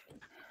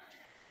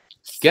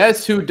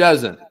 Guess who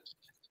doesn't?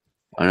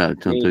 I know.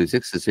 Tom Me.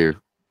 36 is here.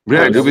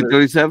 Yeah, Oh, do be no.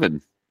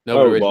 37.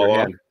 Nobody Oh, raised their Lala.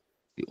 hand.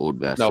 You old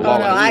bastard. No, Oh, no,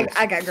 Lala I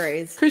is. got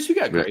grays. Chris, you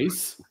got Right.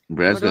 grace.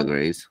 Brad's got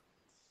grays.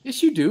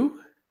 Yes, you do.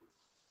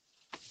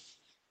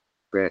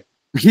 Brett.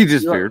 He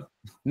just You're- feared.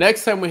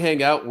 Next time we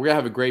hang out, we're gonna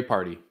have a gray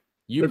party.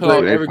 You A pull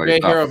out gray every party.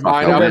 gray hair Oh, of fuck,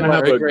 mine. I'm I'll We're pull gonna out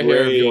have a every gray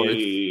hair of yours.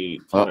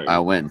 great Oh, time. I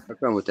win.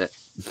 What's wrong with that?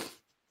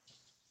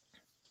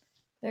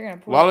 They're gonna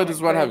pull Lala out does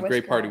that want to have a gray gray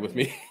whisker party on with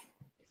you. me.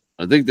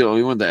 I think the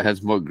only one that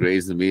has more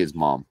grays than me is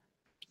mom.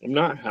 I'm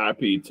not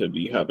happy to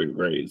be having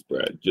grays,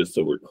 Brad, just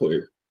so we're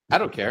clear. I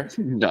don't care.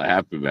 Not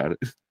happy about it.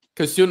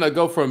 Because soon I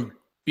go from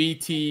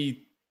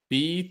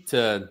BTB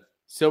to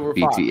Silver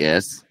Fox.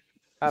 BTS.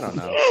 I don't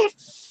know.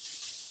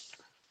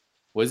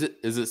 Was it?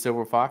 Is it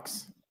Silver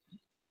Fox?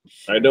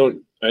 I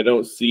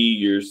don't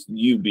see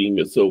you being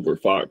a silver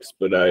fox,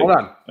 but I Hold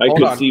on. I Hold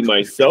could on. see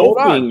myself Hold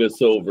on. being a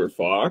silver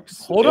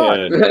fox. Hold on.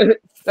 and-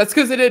 That's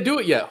because they didn't do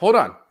it yet. Hold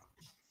on.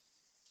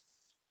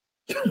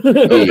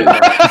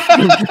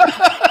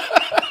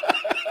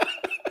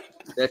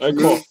 That's I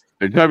me. call,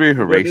 Are you talking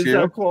about what is Horatio?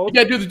 that You called?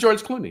 gotta do the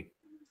George Clooney.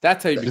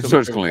 That's how you become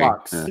George a Silver Clooney,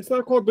 Fox. yeah. It's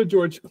not called the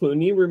George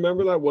Clooney.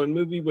 Remember that one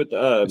movie with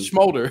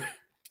Schmolder.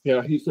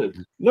 yeah, he said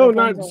no,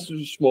 not Rapunzel.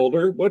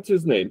 Schmolder. What's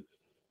his name?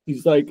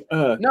 He's like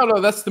No,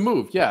 that's the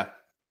move. Yeah.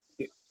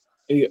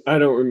 I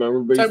don't remember,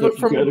 but he's Time like,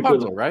 from you gotta go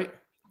Rapunzel, to- right?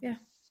 Yeah.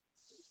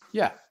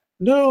 Yeah.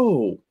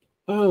 No.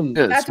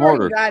 Yeah, That's where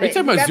smarter. you got Are you it.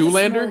 talking You about got the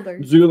Zoolander? smolder.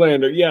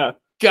 Zoolander, yeah.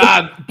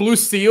 God, Blue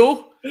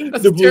Steel?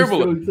 That's The blue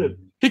terrible. stone said-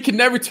 He can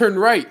never turn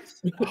right.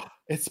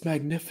 It's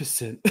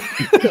magnificent.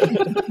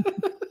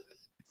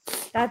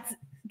 That's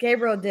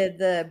Gabriel did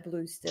the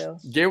blue still.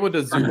 Gabriel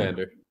does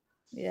Zoolander.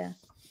 Yeah.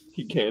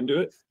 He can do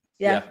it.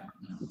 Yeah.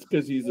 It's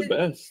because he's the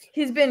best.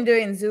 He's been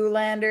doing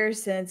Zoolander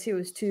since he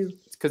was 2.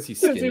 It's because he's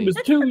Since he skinny. was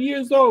 2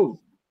 years old.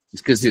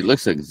 It's because he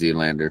looks like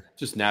Zealander.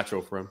 Just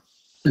natural for him.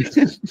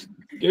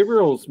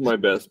 Gabriel's my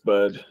best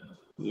bud.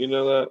 You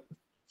know that?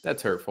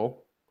 That's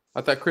hurtful.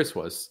 I thought Chris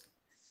was.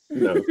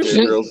 No,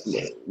 Gabriel's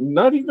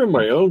not even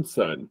my own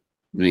son.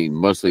 I mean,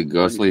 mostly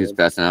ghostly. He's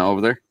passing out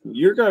over there.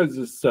 Your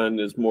guys' son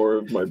is more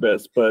of my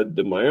best bud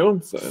than my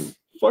own son.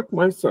 Fuck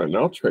my son.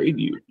 I'll trade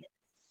you.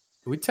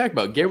 We talk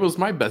about Gabriel's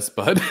my best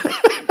bud.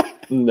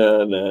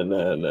 No.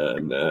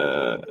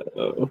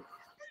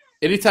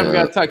 Anytime I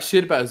gotta talk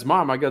shit about his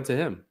mom, I go to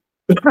him.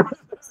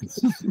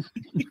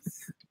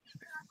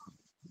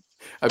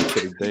 I'm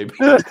kidding, babe.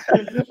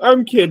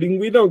 I'm kidding.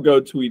 We don't go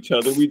to each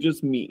other. We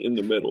just meet in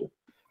the middle.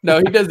 No,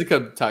 he doesn't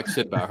come talk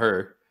shit about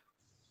her.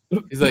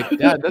 He's like,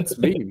 Dad, that's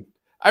mean.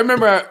 I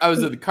remember I was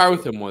in the car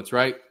with him once,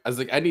 right? I was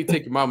like, I need to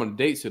take your mom on a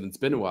date soon. It's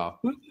been a while.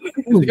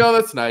 He's like, oh,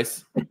 that's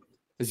nice. I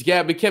was like,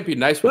 yeah, but it can't be a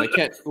nice one. I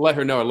can't let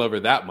her know I love her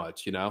that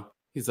much, you know?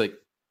 He's like,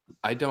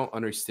 I don't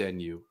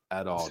understand you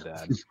at all,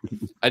 Dad.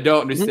 I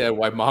don't understand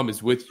why mom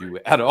is with you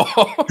at all.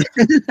 I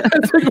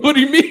was like, what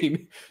do you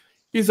mean?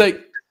 He's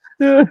like,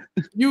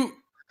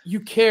 you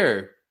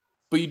care,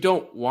 but you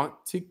don't want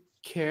to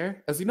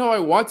care? I was like, no, I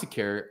want to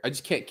care. I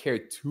just can't care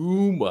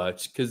too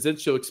much because then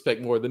she'll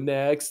expect more the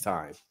next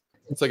time.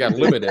 So I got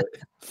limited.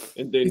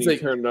 And then He's you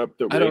like, turn up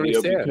the I don't radio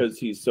understand. because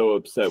he's so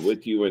upset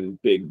with you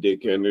and big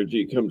dick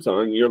energy comes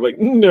on. You're like,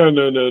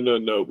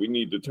 no. We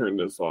need to turn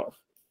this off.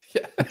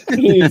 Yeah.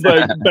 He's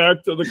like,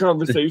 back to the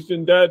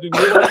conversation, Dad. And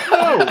you're like,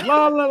 no,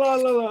 la la la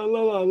la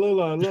la la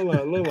la la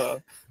la la la.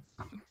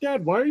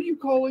 Dad, why are you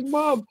calling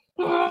Mom?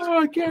 Oh,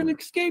 I can't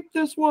escape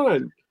this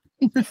one.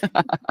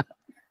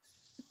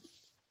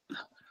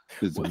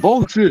 It's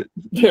bullshit.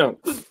 Yeah,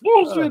 this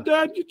bullshit,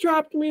 Dad. You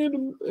trapped me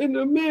in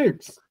the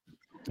mix.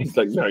 He's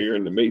like, now you're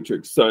in the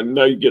Matrix, son.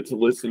 Now you get to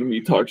listen to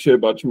me talk shit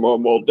about your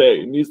mom all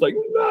day. And he's like,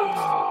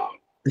 no.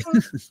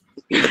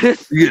 You get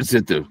to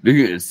sit there. You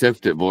get to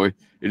accept it, boy.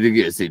 And you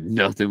get to say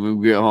nothing when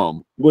we get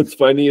home. What's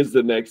funny is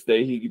the next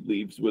day he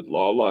leaves with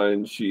Lala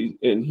and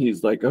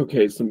he's like,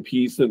 okay, some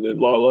peace. And then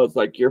Lala's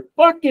like, you're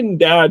fucking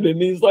dad.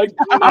 And he's like,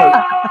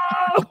 no.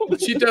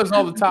 She does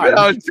all the time.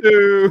 Me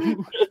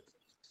too.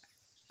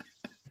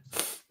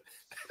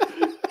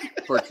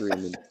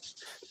 Torturing him.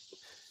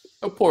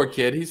 Oh, poor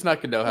kid. He's not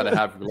gonna know how to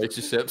have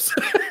relationships.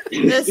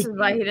 This is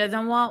why he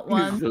doesn't want I'm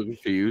one. so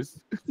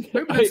confused.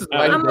 Maybe this is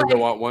why he I'm doesn't like-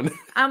 want one.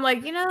 I'm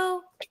like,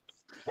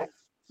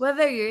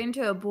 whether you're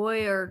into a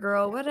boy or a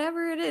girl,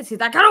 whatever it is, he's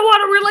like, I don't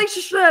want a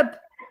relationship.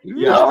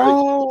 Yeah,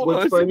 No, what's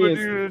I see funny what is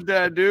you and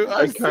Dad do.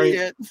 I see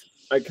it.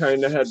 I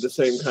kind of had the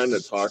same kind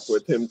of talk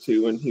with him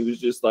too. And he was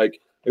just like,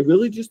 I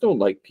really just don't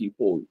like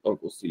people,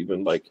 Uncle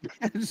Steven. Like,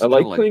 I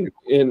like playing.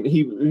 And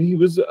he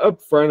was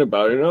upfront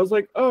about it. And I was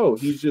like, oh,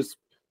 he's just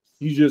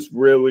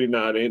really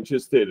not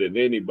interested in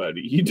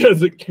anybody. He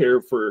doesn't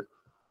care for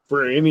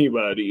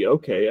anybody.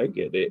 Okay, I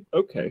get it.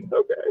 Okay.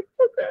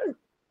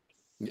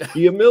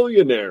 Be a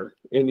millionaire.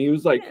 And he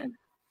was like,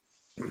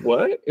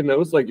 what? And I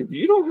was like, if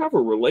you don't have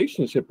a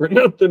relationship or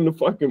nothing to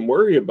fucking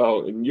worry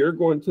about, and you're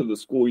going to the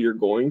school you're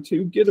going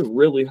to, get a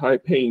really high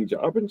paying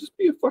job and just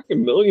be a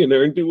fucking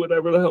millionaire and do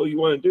whatever the hell you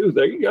want to do.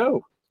 There you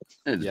go.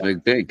 It's Yeah.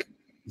 big.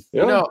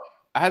 Yeah. You know,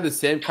 I had the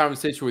same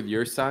conversation with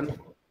your son.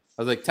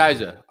 I was like,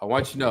 Tyja, I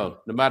want you to know,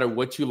 no matter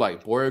what you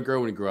like, boy or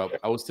girl, when you grow up,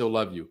 I will still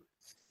love you.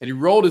 And he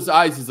rolled his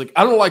eyes. He's like,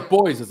 I don't like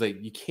boys. I was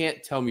like, you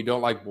can't tell me you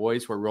don't like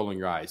boys while rolling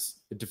your eyes.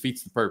 It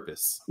defeats the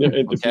purpose. Yeah,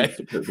 it defeats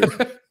the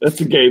purpose. That's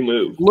a gay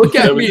move. Look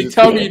That at was me and just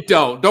tell gay. me you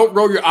don't. Don't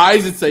roll your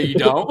eyes and say you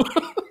don't.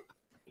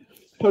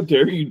 How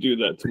dare you do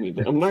that to me?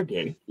 I'm not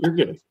gay. You're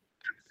gay.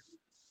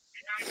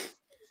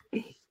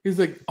 He's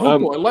like, oh,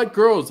 boy, I like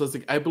girls. I was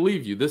like, I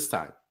believe you this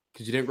time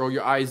because you didn't roll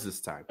your eyes this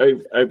time.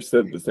 I've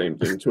said the same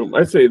thing to him.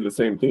 I say the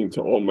same thing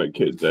to all my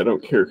kids. I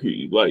don't care who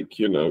you like.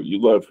 You know, you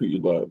love who you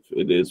love.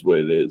 It is what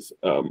it is.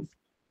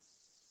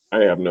 I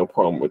have no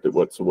problem with it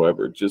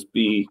whatsoever. Just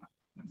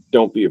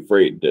don't be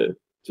afraid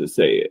to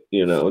say it.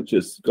 You know,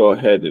 just go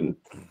ahead and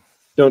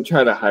don't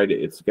try to hide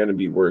it. It's going to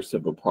be worse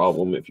of a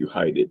problem if you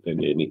hide it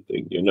than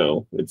anything. You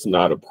know, it's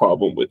not a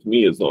problem with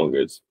me as long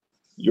as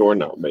you're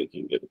not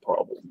making it a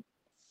problem.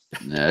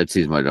 Yeah, I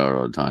tease my daughter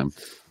all the time.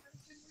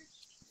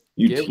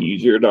 You Yeah.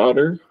 tease your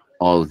daughter?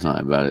 All the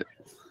time about it.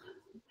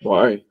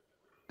 Why?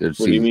 What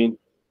What do you mean?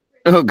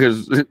 Oh,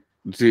 because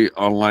she's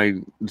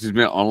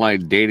been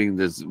online dating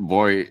this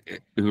boy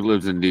who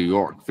lives in New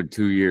York for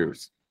 2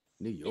 years.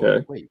 New York?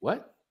 Okay. Wait,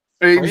 what?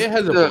 Hey, Freya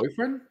has a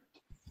boyfriend?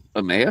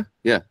 Amaya?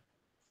 Yeah.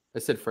 I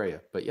said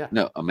Freya, but yeah.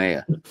 No,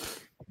 Amaya.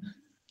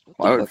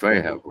 Why would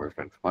Freya have a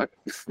boyfriend? What?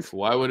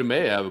 Why would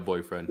Amaya have a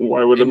boyfriend?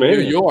 Why would In a man?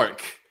 New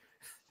York.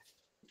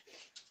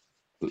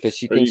 Because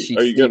she Are thinks she's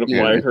you going to sneaky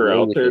fly and her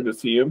roll out with there it. to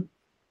see him?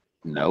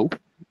 No.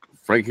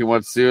 Frankie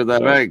wants to see her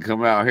that Oh. bad.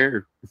 Come out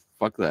here.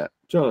 Fuck that.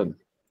 John,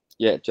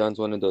 Yeah, John's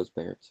one of those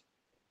parents.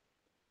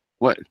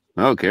 What?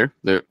 I don't care.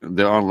 They're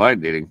online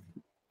dating.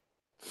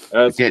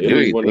 ask can't do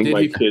any one of anything.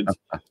 my Did kids.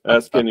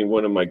 Ask any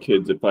one of my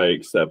kids if I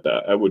accept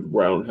that. I would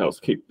roundhouse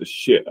kick the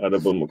shit out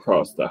of them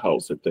across the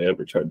house if they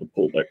ever tried to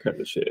pull that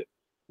kind of shit.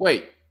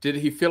 Wait, did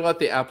he fill out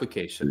the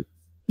application?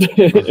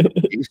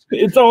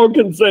 It's all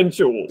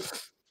consensual.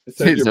 It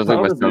says It you're sounds like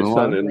proud my of your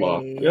son-in-law. son-in-law.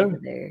 Way Yeah. over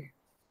there.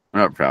 I'm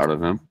not proud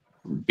of him.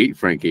 Beat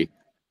Frankie.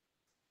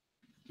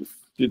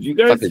 Did you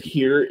guys Fucking-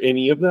 hear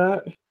any of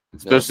that?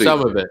 Especially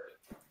Some of it.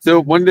 So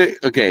one day,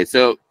 okay,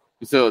 so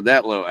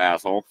that little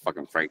asshole,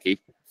 fucking Frankie,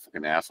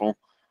 fucking asshole,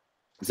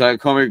 decided to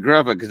call me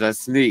grandpa because I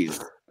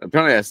sneezed.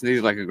 Apparently, I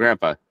sneezed like a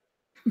grandpa.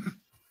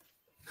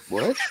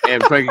 What?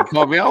 And Frankie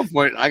called me out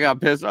for it. I got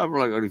pissed off. I'm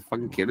like, are you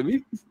fucking kidding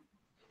me?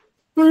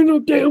 I ain't no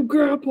damn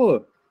grandpa.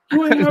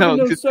 You ain't I know, having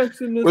no 'cause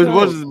sex in this Was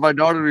house. my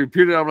daughter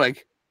repeated? I'm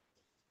like,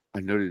 I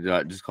know you did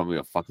not just call me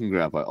a fucking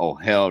grandpa. Oh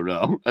hell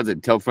no! I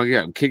said, tell Frankie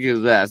I'm kicking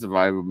his ass if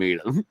I ever meet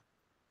him.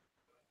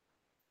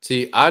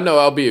 See, I know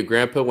I'll be a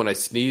grandpa when I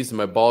sneeze and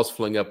my balls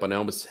fling up and I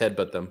almost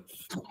headbutt them.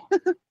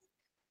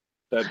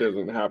 That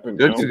doesn't happen.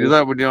 Don't you now. do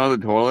that when you're on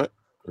the toilet?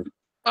 That's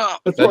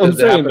That what I'm doesn't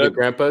saying. happen to That,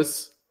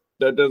 grandpas.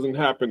 that doesn't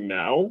happen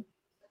now.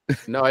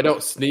 No, I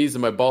don't sneeze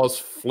and my balls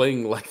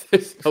fling like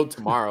there's no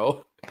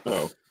tomorrow.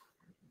 Oh.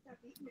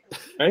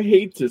 I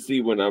hate to see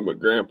when I'm a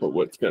grandpa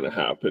what's going to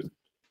happen.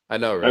 I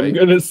know, I'm right?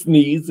 going to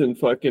sneeze and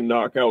fucking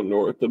knock out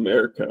North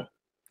America.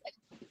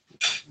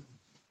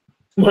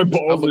 My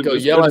balls I'm gonna are go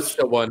just yell at gonna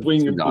someone.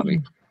 swing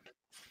Tsunami.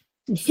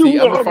 See,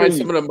 I'm gonna find Tsunami.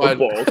 someone on A my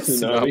ball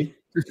tsunami.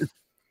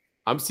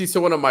 I'm see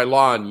someone on my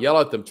lawn, yell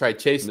at them, try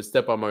chase them, and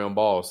step on my own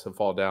balls and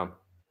fall down.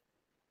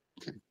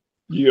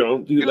 You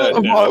don't do Get that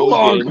off my now,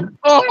 lawn. again.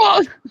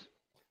 Ah!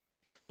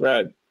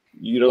 Brad.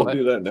 You don't What?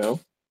 do that now.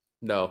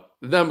 No.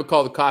 Then I'm gonna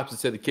call the cops and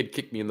say the kid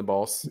kicked me in the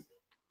balls.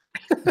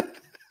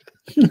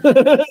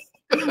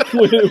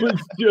 When it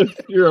was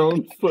just your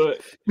own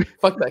foot.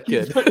 Fuck that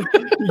kid.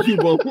 You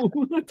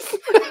won't.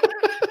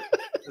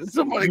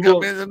 Somebody You got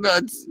won't- me in the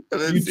nuts. I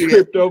didn't You see it.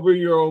 tripped over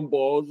your own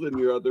balls and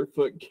your other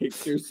foot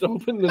kicked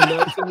yourself in the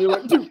nuts and you're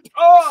like, dude,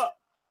 ah!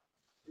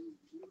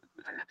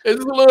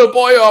 It's a little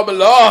boy on my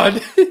lawn.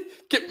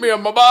 Get me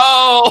on my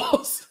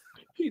balls.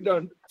 He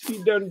done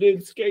did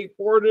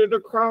skateboarded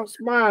across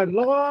my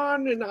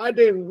lawn and I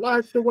didn't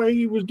like the way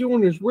he was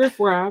doing his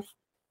riffraff.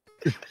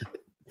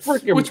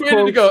 Freaking Which way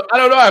did it go? I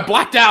don't know. I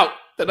blacked out.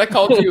 Then I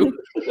called you.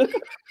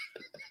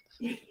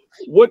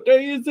 What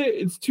day is it?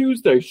 It's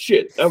Tuesday.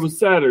 Shit, that was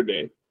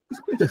Saturday.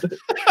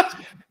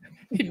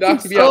 He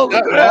knocked me Fell out on the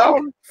that ground.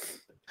 round.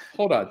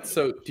 Hold on.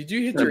 So did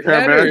you hit The your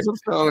head? Or... paramedics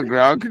fell on the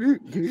ground.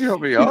 Can you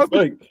help me up? He's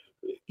like,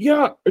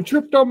 yeah, I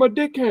tripped on my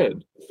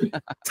dickhead.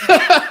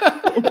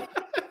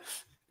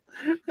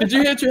 Did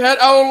you hit your head?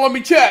 Oh, let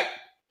me check.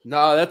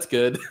 No, that's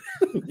good.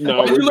 No,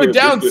 Why did you we're look good,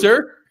 down, we're good.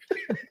 sir?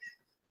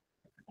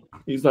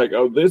 He's like,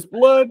 oh, this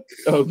blood?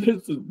 Oh,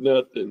 this is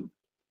nothing.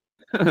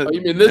 Oh,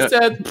 you mean this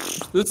head?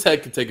 This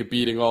head could take a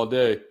beating all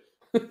day.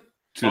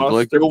 She's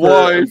like your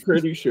Osteoporosis, I'm wife.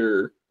 pretty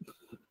sure.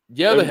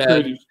 Yeah, the I'm head.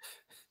 pretty-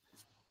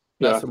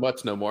 Not Yeah. so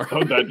much no more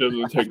Oh, that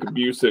doesn't take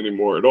abuse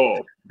anymore at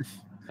all.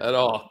 at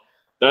all.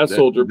 That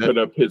soldier that- put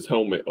up his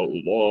helmet a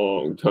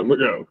long time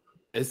ago.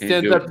 It Can't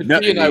stands do up to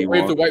nothing T and I wave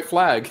anymore. the white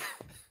flag.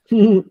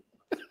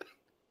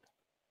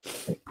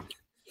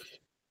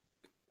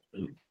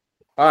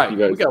 All right, You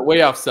guys- we got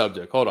way off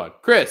subject. Hold on.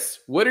 Chris,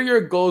 what are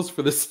your goals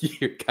for this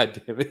year?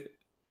 God damn it.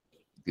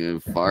 Gonna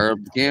fire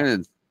up the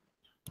cannon.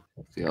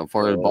 See how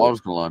far the ball's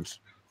gonna launch.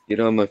 Get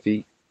on my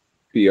feet.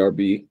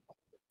 BRB.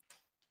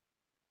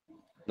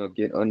 No,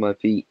 get on my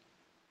feet.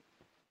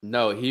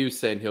 No, he was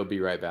saying he'll be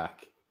right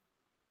back.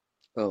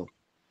 Oh.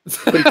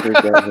 Pretty sure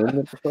that one.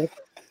 What the fuck?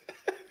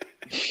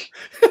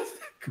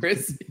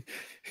 Chris.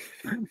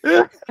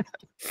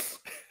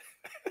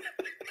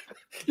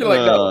 You're like,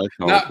 no,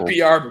 not colorful.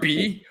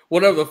 BRB,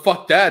 whatever the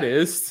fuck that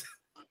is.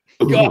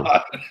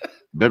 God.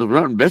 Better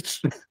run,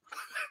 bitch.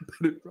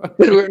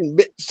 Better run,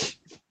 bitch.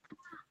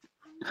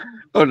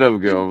 I'll never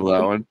get over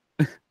that one.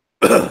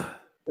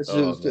 That's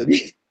Oh, just man.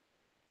 funny.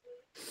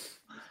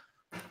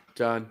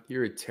 John,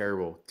 you're a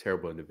terrible,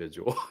 terrible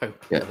individual. I know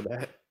Yeah.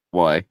 that.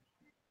 Why?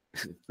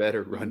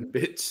 Better run,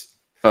 bitch.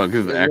 Oh,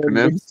 because of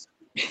acronyms?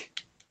 You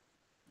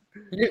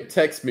didn't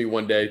text me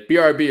one day,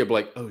 BRB, I'm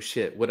like, oh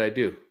shit, what'd I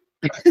do?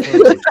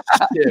 Oh,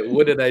 shit,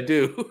 what did I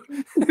do?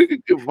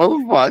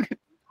 Motherfucker.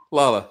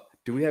 Lala,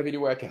 do we have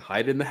anywhere I can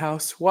hide in the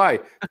house? Why?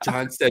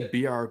 John said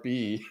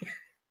BRB.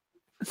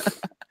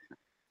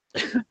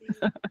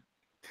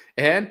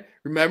 And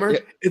remember, Yeah.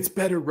 it's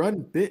better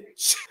run,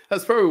 bitch.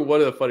 That's probably one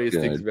of the funniest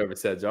things Good. you've ever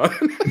said, John.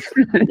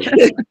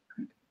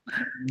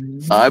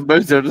 I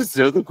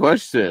misunderstood the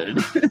question.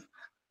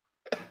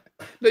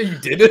 No, you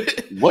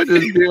didn't. What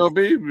does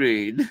BLB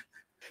mean?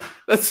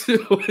 That's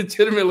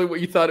legitimately what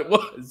you thought it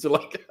was. You're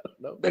like, I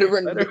don't know. Better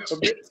run, Better bitch. run,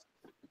 bitch.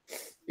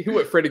 He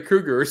went Freddy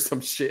Krueger or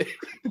some shit.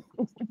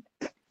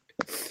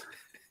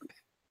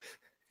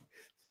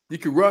 You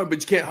can run,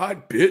 but you can't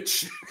hide,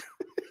 bitch.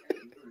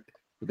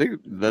 I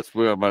think that's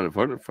where I might have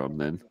heard it from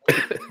then.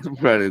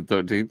 Friday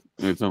the 13th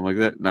or something like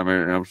that.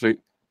 Nightmare on Elm Street.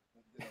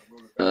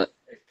 I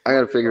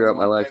gotta figure out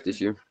my life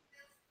this year.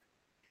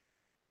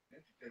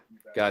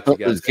 Gotcha, Oh,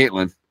 it's gotcha.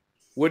 Caitlin.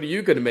 What are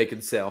you going to make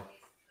and sell?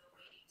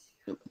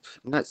 I'm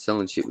not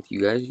selling shit with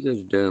you guys. You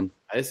guys are dumb.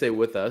 I say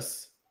with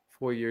us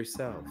for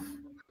yourself.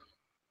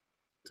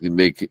 He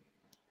make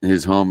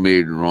his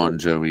homemade Ron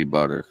Joey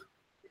butter.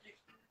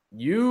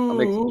 I'll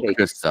make some You, cake.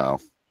 Good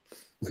style.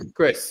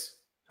 Chris,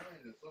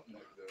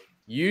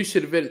 you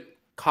should invent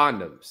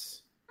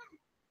condoms.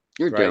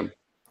 You're Right.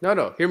 dumb.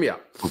 No, hear me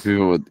out. For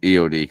people with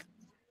EOD.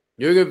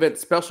 You're going to invent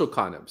special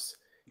condoms.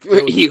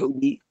 You're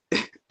EOD.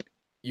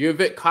 You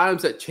invent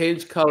condoms that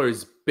change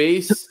colors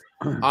based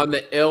on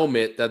the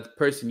ailment that the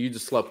person you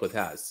just slept with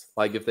has.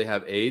 Like if they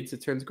have AIDS,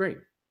 it turns green.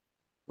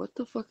 What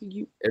the fuck are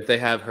you? If they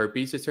have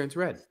herpes, it turns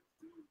red.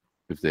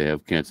 If they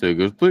have cancer, it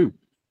goes blue.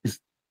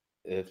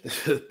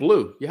 If it's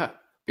blue, yeah.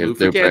 Blue If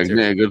for they're cancer.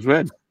 pregnant, it goes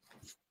red.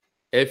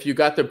 If you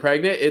got them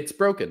pregnant, it's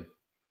broken.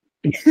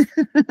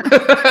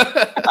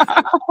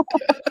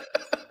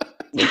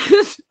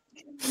 That's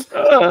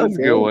a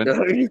good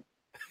one.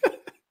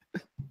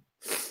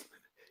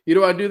 You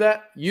don't want to do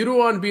that? You don't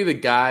want to be the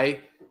guy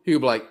who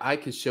be like, I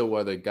can show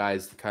other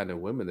guys the kind of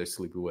women they're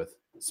sleeping with.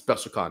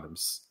 Special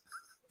condoms.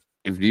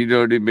 If you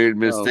already made a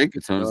mistake,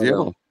 it sounds no.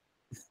 yellow.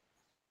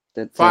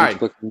 That Fine. sounds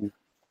fucking.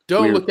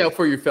 Don't Weird. look out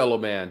for your fellow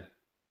man.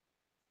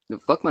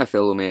 Fuck my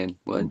fellow man.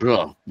 What?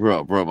 Bro,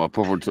 my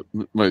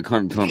my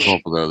condom turned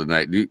purple the other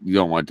night. You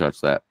don't want to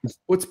touch that.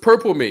 What's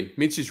purple mean?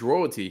 Means she's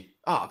royalty.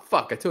 Oh,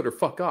 fuck. I told her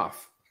fuck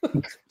off.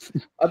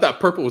 I thought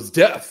purple was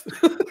death.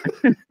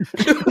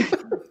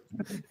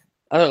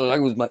 I don't know. It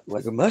was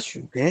like a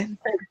mushroom, man.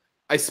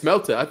 I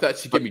smelt it. I thought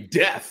she'd give me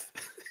death.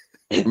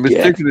 I'm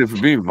mistaking it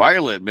for being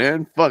violet,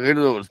 man. Fuck, I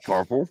know it was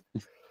purple.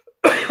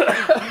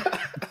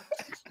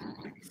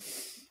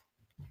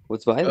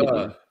 What's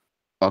violet?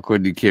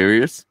 Awkward and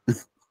curious.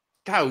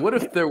 God, what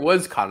if there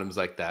was condoms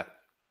like that?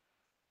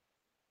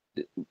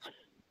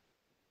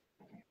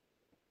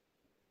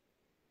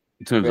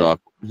 Turns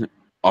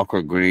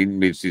awkward green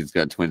means she's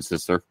got a twin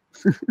sister.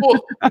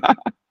 Well,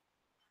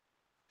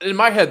 in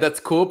my head, that's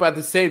cool, but at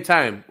the same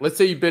time, let's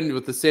say you've been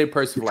with the same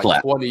person for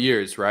like 20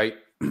 years, right?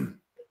 And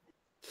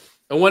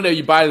one day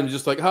you buy them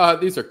just like,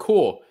 these are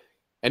cool.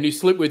 And you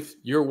sleep with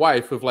your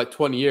wife of like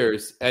 20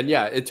 years, and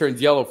yeah, it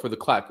turns yellow for the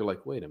clap. You're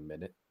like, wait a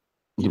minute.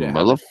 You didn't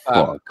have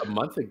a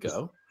month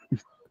ago.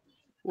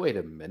 Wait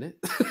a minute.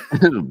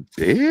 Bitch.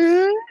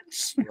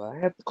 Do I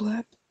have the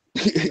clap?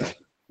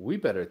 We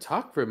better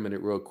talk for a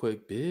minute real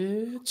quick,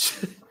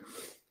 bitch.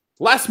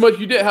 Last month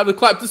you didn't have the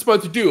clap. This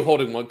month you do,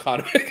 holding one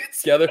condom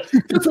together.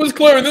 This one's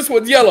clear and this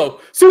one's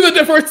yellow. See the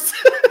difference?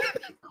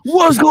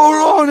 What's going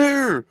on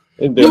here?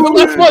 And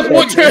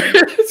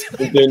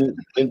then,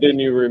 and then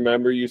you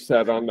remember you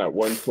sat on that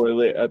one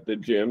toilet at the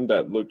gym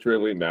that looked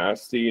really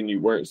nasty, and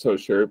you weren't so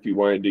sure if you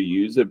wanted to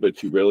use it,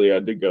 but you really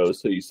had to go,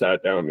 so you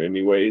sat down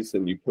anyways,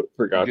 and you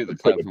forgot to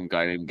put it, from a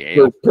guy named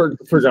Gail.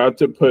 forgot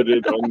to put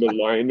it on the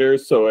liner.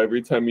 So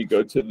every time you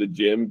go to the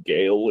gym,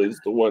 Gail is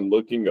the one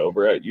looking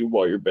over at you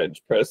while you're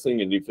bench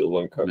pressing, and you feel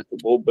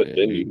uncomfortable. But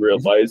then you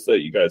realize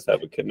that you guys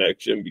have a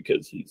connection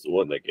because he's the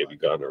one that gave you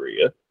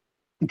gonorrhea.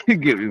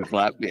 Give him a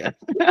clap, yeah.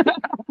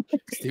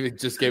 Steven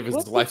just gave us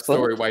his life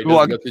story why he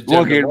Walk doesn't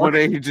go to the in gym. one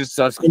day, he just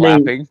starts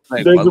clapping.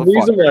 Like, There's a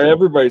reason why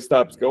everybody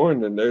stops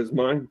going, and there's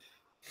mine.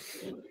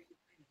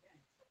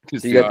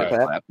 Just You got the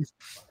clap?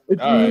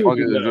 All right. Walk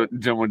into the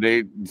gym one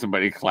day,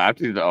 somebody clapped.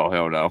 He's like, oh,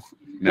 hell no.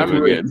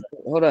 Never again.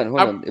 Hold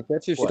on. If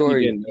that's your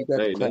story, you got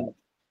the clap.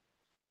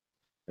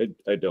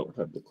 I don't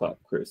have the clap,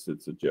 Chris.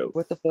 It's a joke.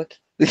 What the fuck?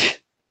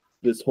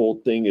 This whole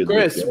thing is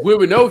Chris, we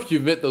would know if you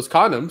admit those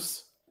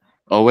condoms.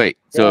 Oh, wait.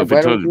 So Yeah, if why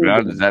it don't turns we-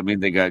 around, does that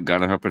mean they got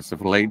gonorrhea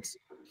persiflates?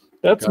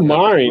 That's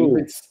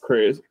mine,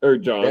 Chris or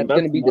John. That's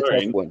going to be the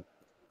mine. tough one.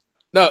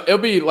 No, it'll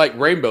be like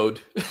rainbowed.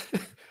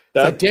 That's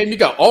Like, damn, you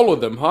got all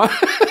of them, huh?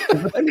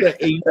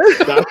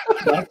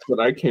 that's what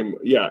I came.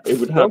 Yeah, it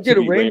would have Don't to get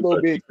a be rainbow,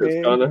 rainbow bitch, because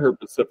man. gonorrhea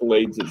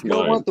persiflates is You don't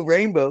mine. want the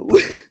rainbow.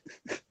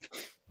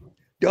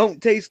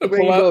 Don't taste the Pull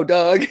rainbow, out.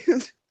 dog.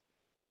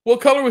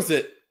 What color was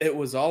it? It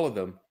was all of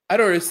them. I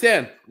don't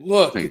understand.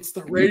 Look, Like, it's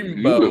the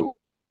rainbow.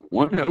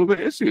 One hell of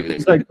an issue.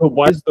 He's like, but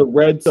why is the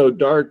red so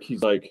dark?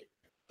 He's like,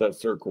 that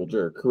circle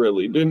jerk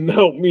really didn't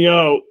help me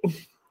out.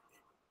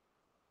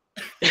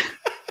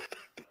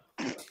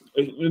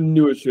 I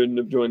knew I shouldn't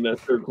have joined that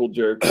circle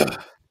jerk.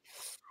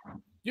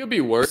 You'd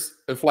be worse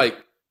if like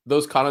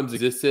those condoms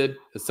existed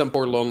and some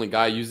poor lonely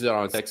guy uses it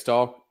on a sex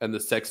doll and the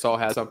sex doll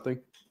has something.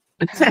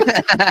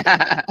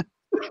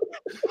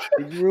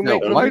 No,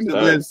 why did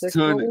this sex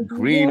turn doll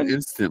green was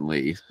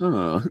instantly?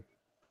 Huh.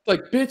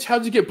 Like, bitch,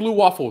 how'd you get blue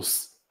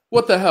waffles?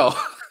 What the hell?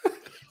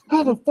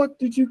 How the fuck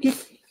did you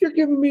get? You're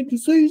giving me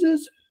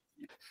diseases?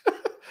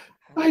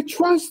 I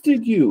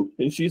trusted you.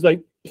 And she's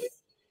like,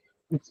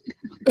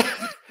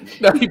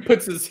 Now he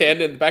puts his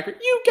hand in the back.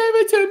 You gave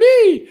it to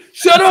me.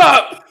 Shut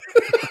up.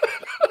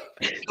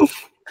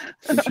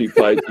 and she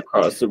flies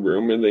across the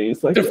room, and then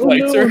he's like, oh,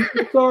 Deflates no, her. I'm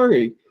so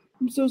sorry.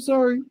 I'm so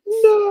sorry.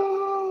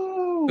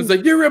 No. It's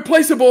like, you're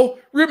replaceable.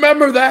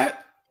 Remember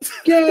that.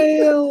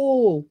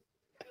 Gail.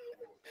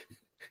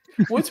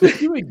 What's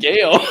with you and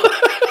Gail?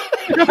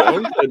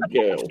 John said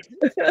Gail.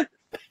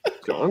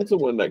 John's the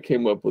one that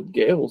came up with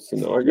Gail, so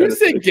now I got You to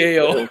said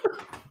Gail.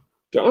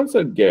 John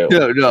said Gail.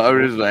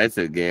 No, I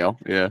said Gail.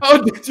 Yeah.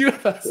 Oh, did you?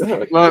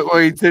 Yeah. Well,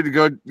 he said to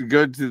go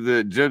to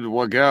the gym to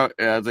work out,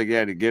 and I was like,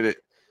 yeah, to get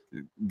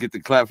the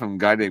clap from a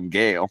guy named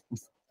Gail.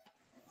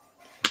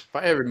 If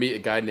I ever meet a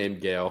guy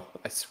named Gail,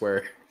 I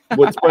swear.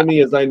 What's funny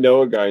is I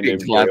know a guy You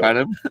named clap Gail. at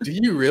him. Do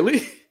you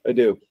really? I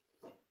do.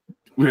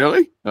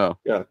 Really? Oh,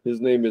 Yeah, his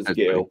name is That's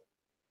Gail.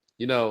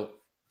 You know,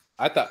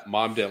 I thought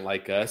mom didn't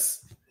like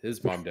us.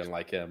 His mom didn't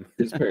like him.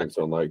 His parents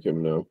don't like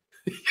him, no.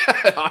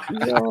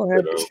 We all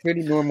have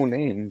pretty normal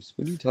names.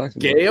 What are you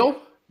talking about?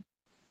 Gail?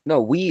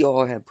 No, we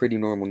all have pretty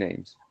normal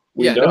names.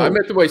 We Yeah, no, know. I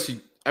meant the way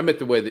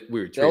that we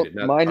were treated.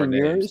 Not Mine our and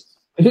names.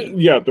 yours?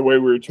 Yeah, the way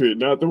we were treated,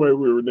 not the way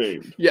we were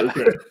named. Yeah.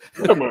 Okay,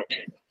 come on.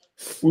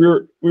 We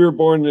were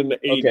born in the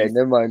 80s. Okay,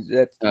 never mind.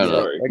 That's I don't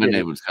know. Sorry. My I get name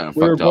it. was kind of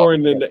We were fucked up.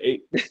 born in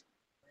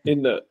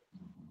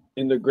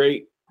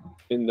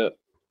the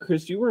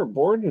Chris, you weren't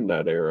born in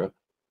that era.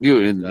 You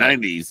were in the No.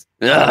 90s.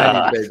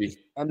 90s, baby.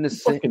 I'm the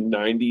same. Fucking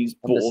 90s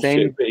I'm the bullshit,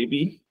 same-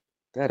 baby.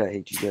 God, I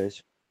hate you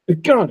guys.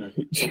 God, I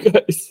hate you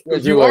guys.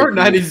 You are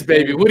 90s,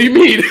 baby. What do you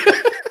mean?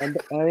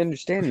 I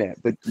understand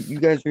that, but you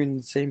guys are in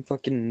the same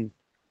fucking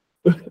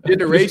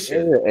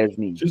Generation. era as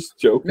me. Just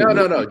joking. No,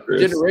 with you,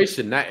 Chris.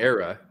 Generation, not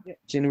era.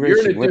 Generation,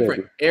 You're in a whatever.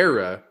 different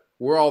era.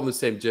 We're all in the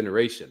same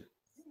generation.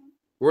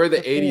 We're the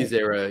Okay. 80s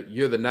era.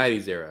 You're the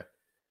 90s era.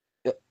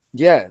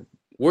 Yeah,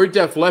 We're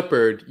Def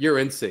Leppard. You're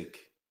NSYNC.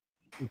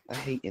 I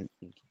hate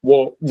NSYNC.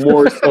 Well,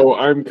 more so,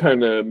 I'm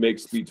kind of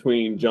mixed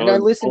between I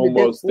John's listen to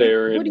almost Def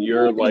there, Leppard. What and are you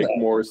you're talking like about?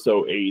 more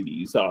so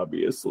 80s,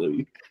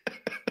 obviously.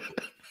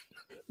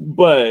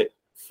 But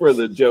for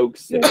the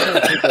joke's sake,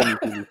 I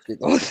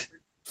don't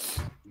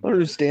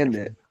understand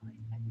that.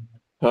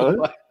 huh?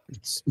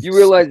 You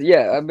realize,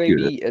 yeah, I may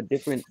be a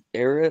different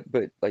era,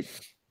 but like,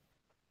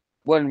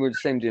 one, we're the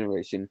same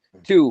generation.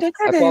 Two, That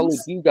I followed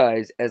is- you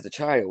guys as a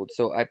child,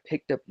 so I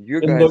picked up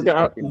your And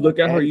guys. look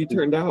at how you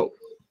turned out.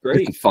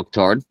 Great.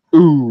 Fucktard.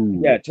 Ooh.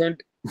 Yeah,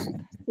 turned.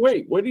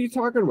 Wait, what are you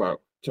talking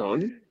about,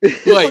 John?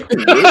 Like,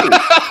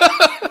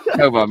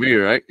 How about me,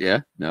 right?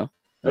 Yeah. No.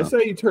 I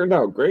said you turned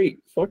out great.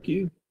 Fuck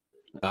you.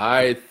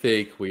 I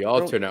think we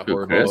all turn out Good,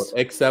 horrible Chris.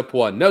 except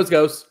one. Nose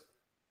goes.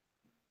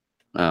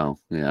 Oh,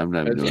 yeah. I'm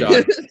not even That's doing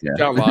John. that. Yeah.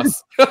 John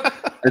lost.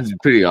 It's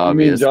pretty I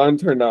mean, obvious. John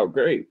turned out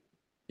great.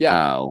 Yeah,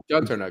 Wow.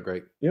 John turned out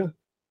great.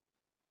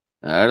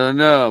 I don't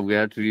know. We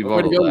have to Way to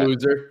rebuttal go, that.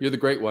 loser. You're the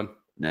great one.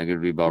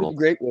 Negative You're the rebuttal.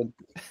 great one.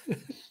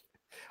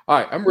 All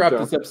right, I'm Good wrapping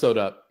job. this episode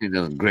up. He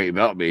doesn't great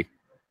about me.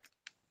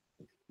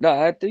 No,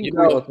 I think You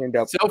we all know, turned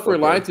out.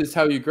 Self-reliance is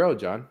how you grow,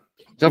 John.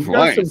 Self You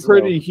got some reliance.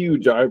 pretty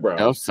huge eyebrows.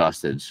 No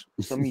sausage.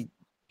 Some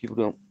people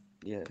don't.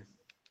 Yeah,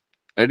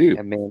 I do.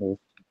 have manners.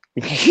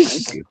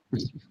 Thank you.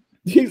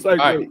 He's like,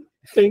 All right. "Wait,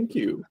 thank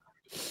you.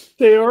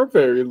 They are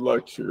very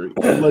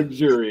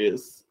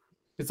luxurious.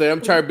 It's like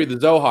I'm trying to be the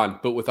Zohan,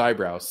 but with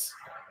eyebrows.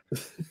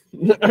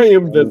 I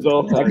am the I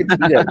Zohan. can see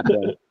that.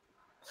 John.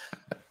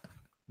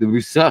 The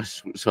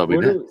research. So we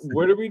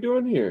What are we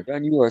doing here?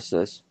 John, you are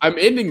sus. I'm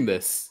ending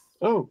this.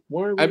 Oh,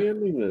 why are we I'm-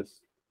 ending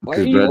this? Why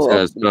Because are you Brad's got a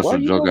why special are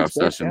you drug always off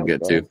session to stressed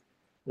get out, to.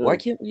 bro? Why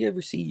can't we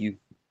ever see you?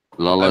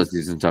 Lala's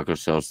using taco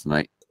shells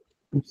tonight.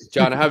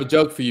 John, I have a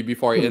joke for you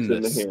before I Hooks end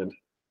in the this. hand.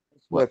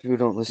 Why people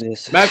don't listen to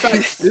this? Matter of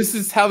fact, this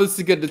is how this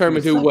is going to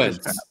determine who wins.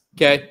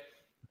 Okay?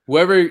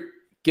 Whoever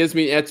gives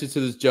me an answer to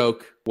this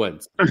joke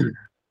wins.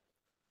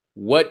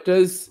 What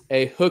does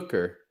a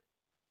hooker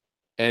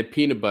and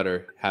peanut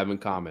butter have in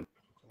common?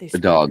 They A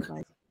dog.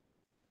 spread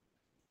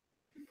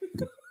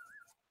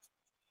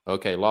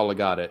Okay, Lala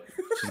got it.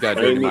 She's got a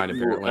I dirty didn't, mind, I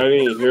apparently.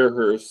 didn't hear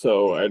her,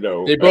 so I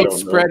don't. They I both don't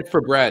spread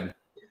for bread.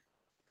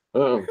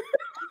 know. Oh.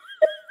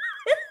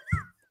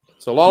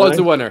 So Lala's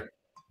the Nice. winner.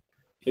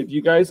 If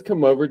you guys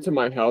come over to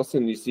my house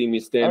and you see me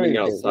standing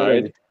Okay,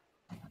 outside,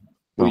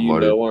 will you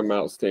Somebody. know I'm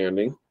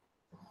outstanding?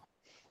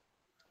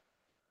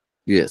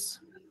 Yes.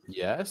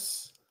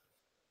 Yes.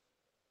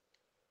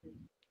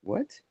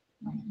 What?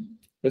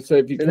 I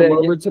said, if you Say come that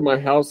over to my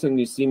house and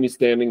you see me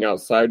standing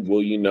outside,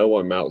 will you know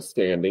I'm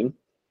outstanding?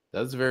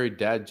 That's a very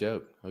dad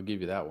joke. I'll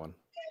give you that one.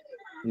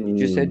 You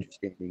just said you're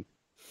standing.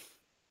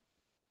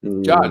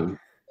 Mm. John.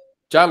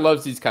 John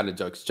loves these kind of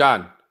jokes.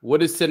 John, what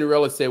did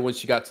Cinderella say when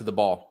she got to the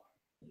ball?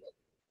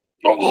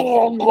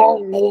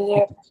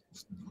 All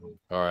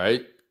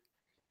right.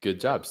 Good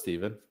job,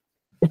 Steven.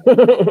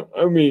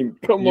 I mean,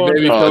 come You on.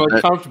 made me Oh, feel that-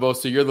 uncomfortable,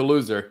 so you're the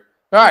loser.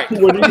 All right.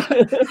 What do you,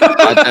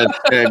 I just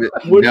said,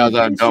 what do now you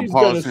that I'm think done she's gonna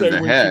polishing say the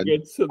when head, she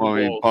gets to the when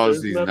we balls? polish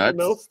There's these nothing nuts?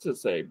 else to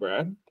say,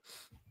 Brad.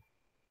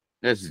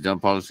 yeah, she's done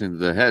polishing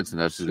the head, so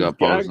now she's She's got to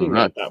polish the gagging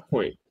nuts. at that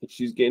point.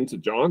 She's getting to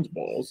John's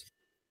balls.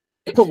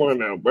 Come on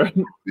now, Brad.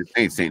 This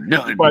ain't saying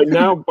nothing. By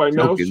now,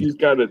 Joking. she's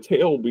got a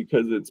tail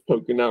because it's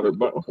poking out her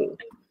butthole.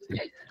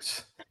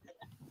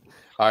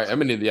 All right,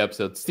 I'm into the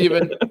episode.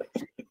 Steven,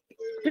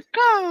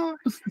 I'm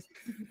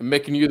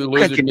making you the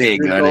loser. Crack your because egg,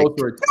 Your got it. goals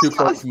were too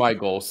close to my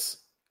goals.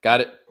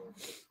 Got it?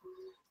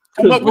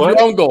 Come up with What?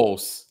 your own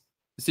goals.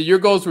 See, your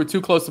goals were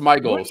too close to my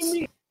What goals. do you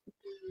mean?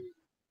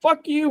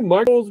 Fuck you.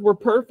 My goals were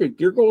perfect.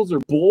 Your goals are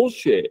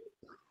bullshit.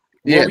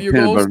 Yeah, were your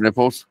peanut goals? butter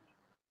nipples.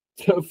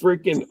 To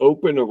freaking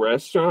open a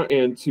restaurant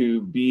and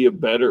to be a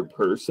better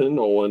person,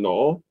 all in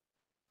all,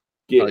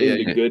 get Oh, yeah,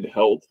 into yeah. good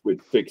health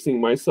with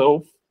fixing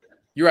myself.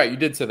 You're right. You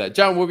did say that.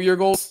 John, what were your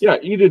goals? Yeah,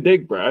 eat a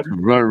dick, Brad.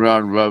 Run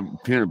around, and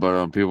rub peanut butter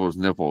on people's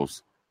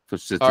nipples for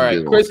shits All and right,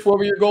 giggles. Chris, what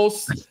were your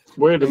goals?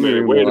 Wait a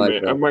minute. Wait a I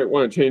minute. might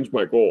want to change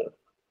my goal.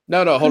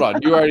 No, hold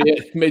on. You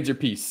already made your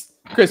piece.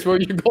 Chris, what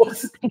were your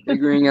goals?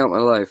 Figuring out my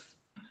life.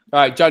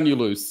 All right, John, you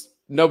lose.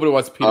 Nobody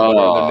wants peanut butter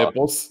on their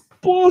nipples.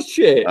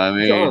 Bullshit. I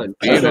mean, John,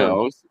 you John,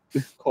 know.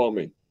 call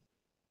me.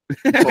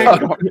 we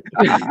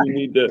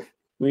need to.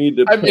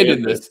 I'm plan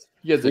ending this.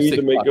 You guys are We need sick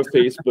to make a fucks.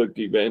 Facebook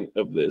event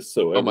of this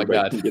so Oh my everybody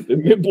God. can get the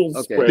nipples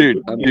Okay. spread. Dude,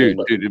 with I'm peanut dude,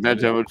 butter. dude,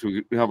 imagine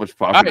how much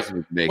profits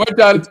we can make. We're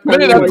done. Kinda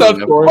Minute like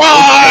episode. Storm-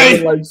 Bye.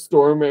 kinda like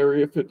Storm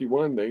Area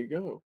 51. There you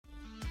go.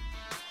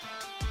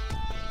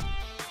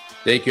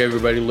 Thank you,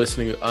 everybody,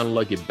 listening to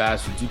Unlucky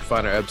Bastards. You can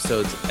find our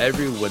episodes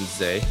every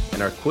Wednesday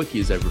and our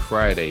quickies every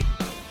Friday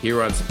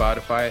here on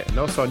Spotify and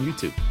also on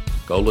YouTube.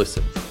 Go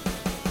listen.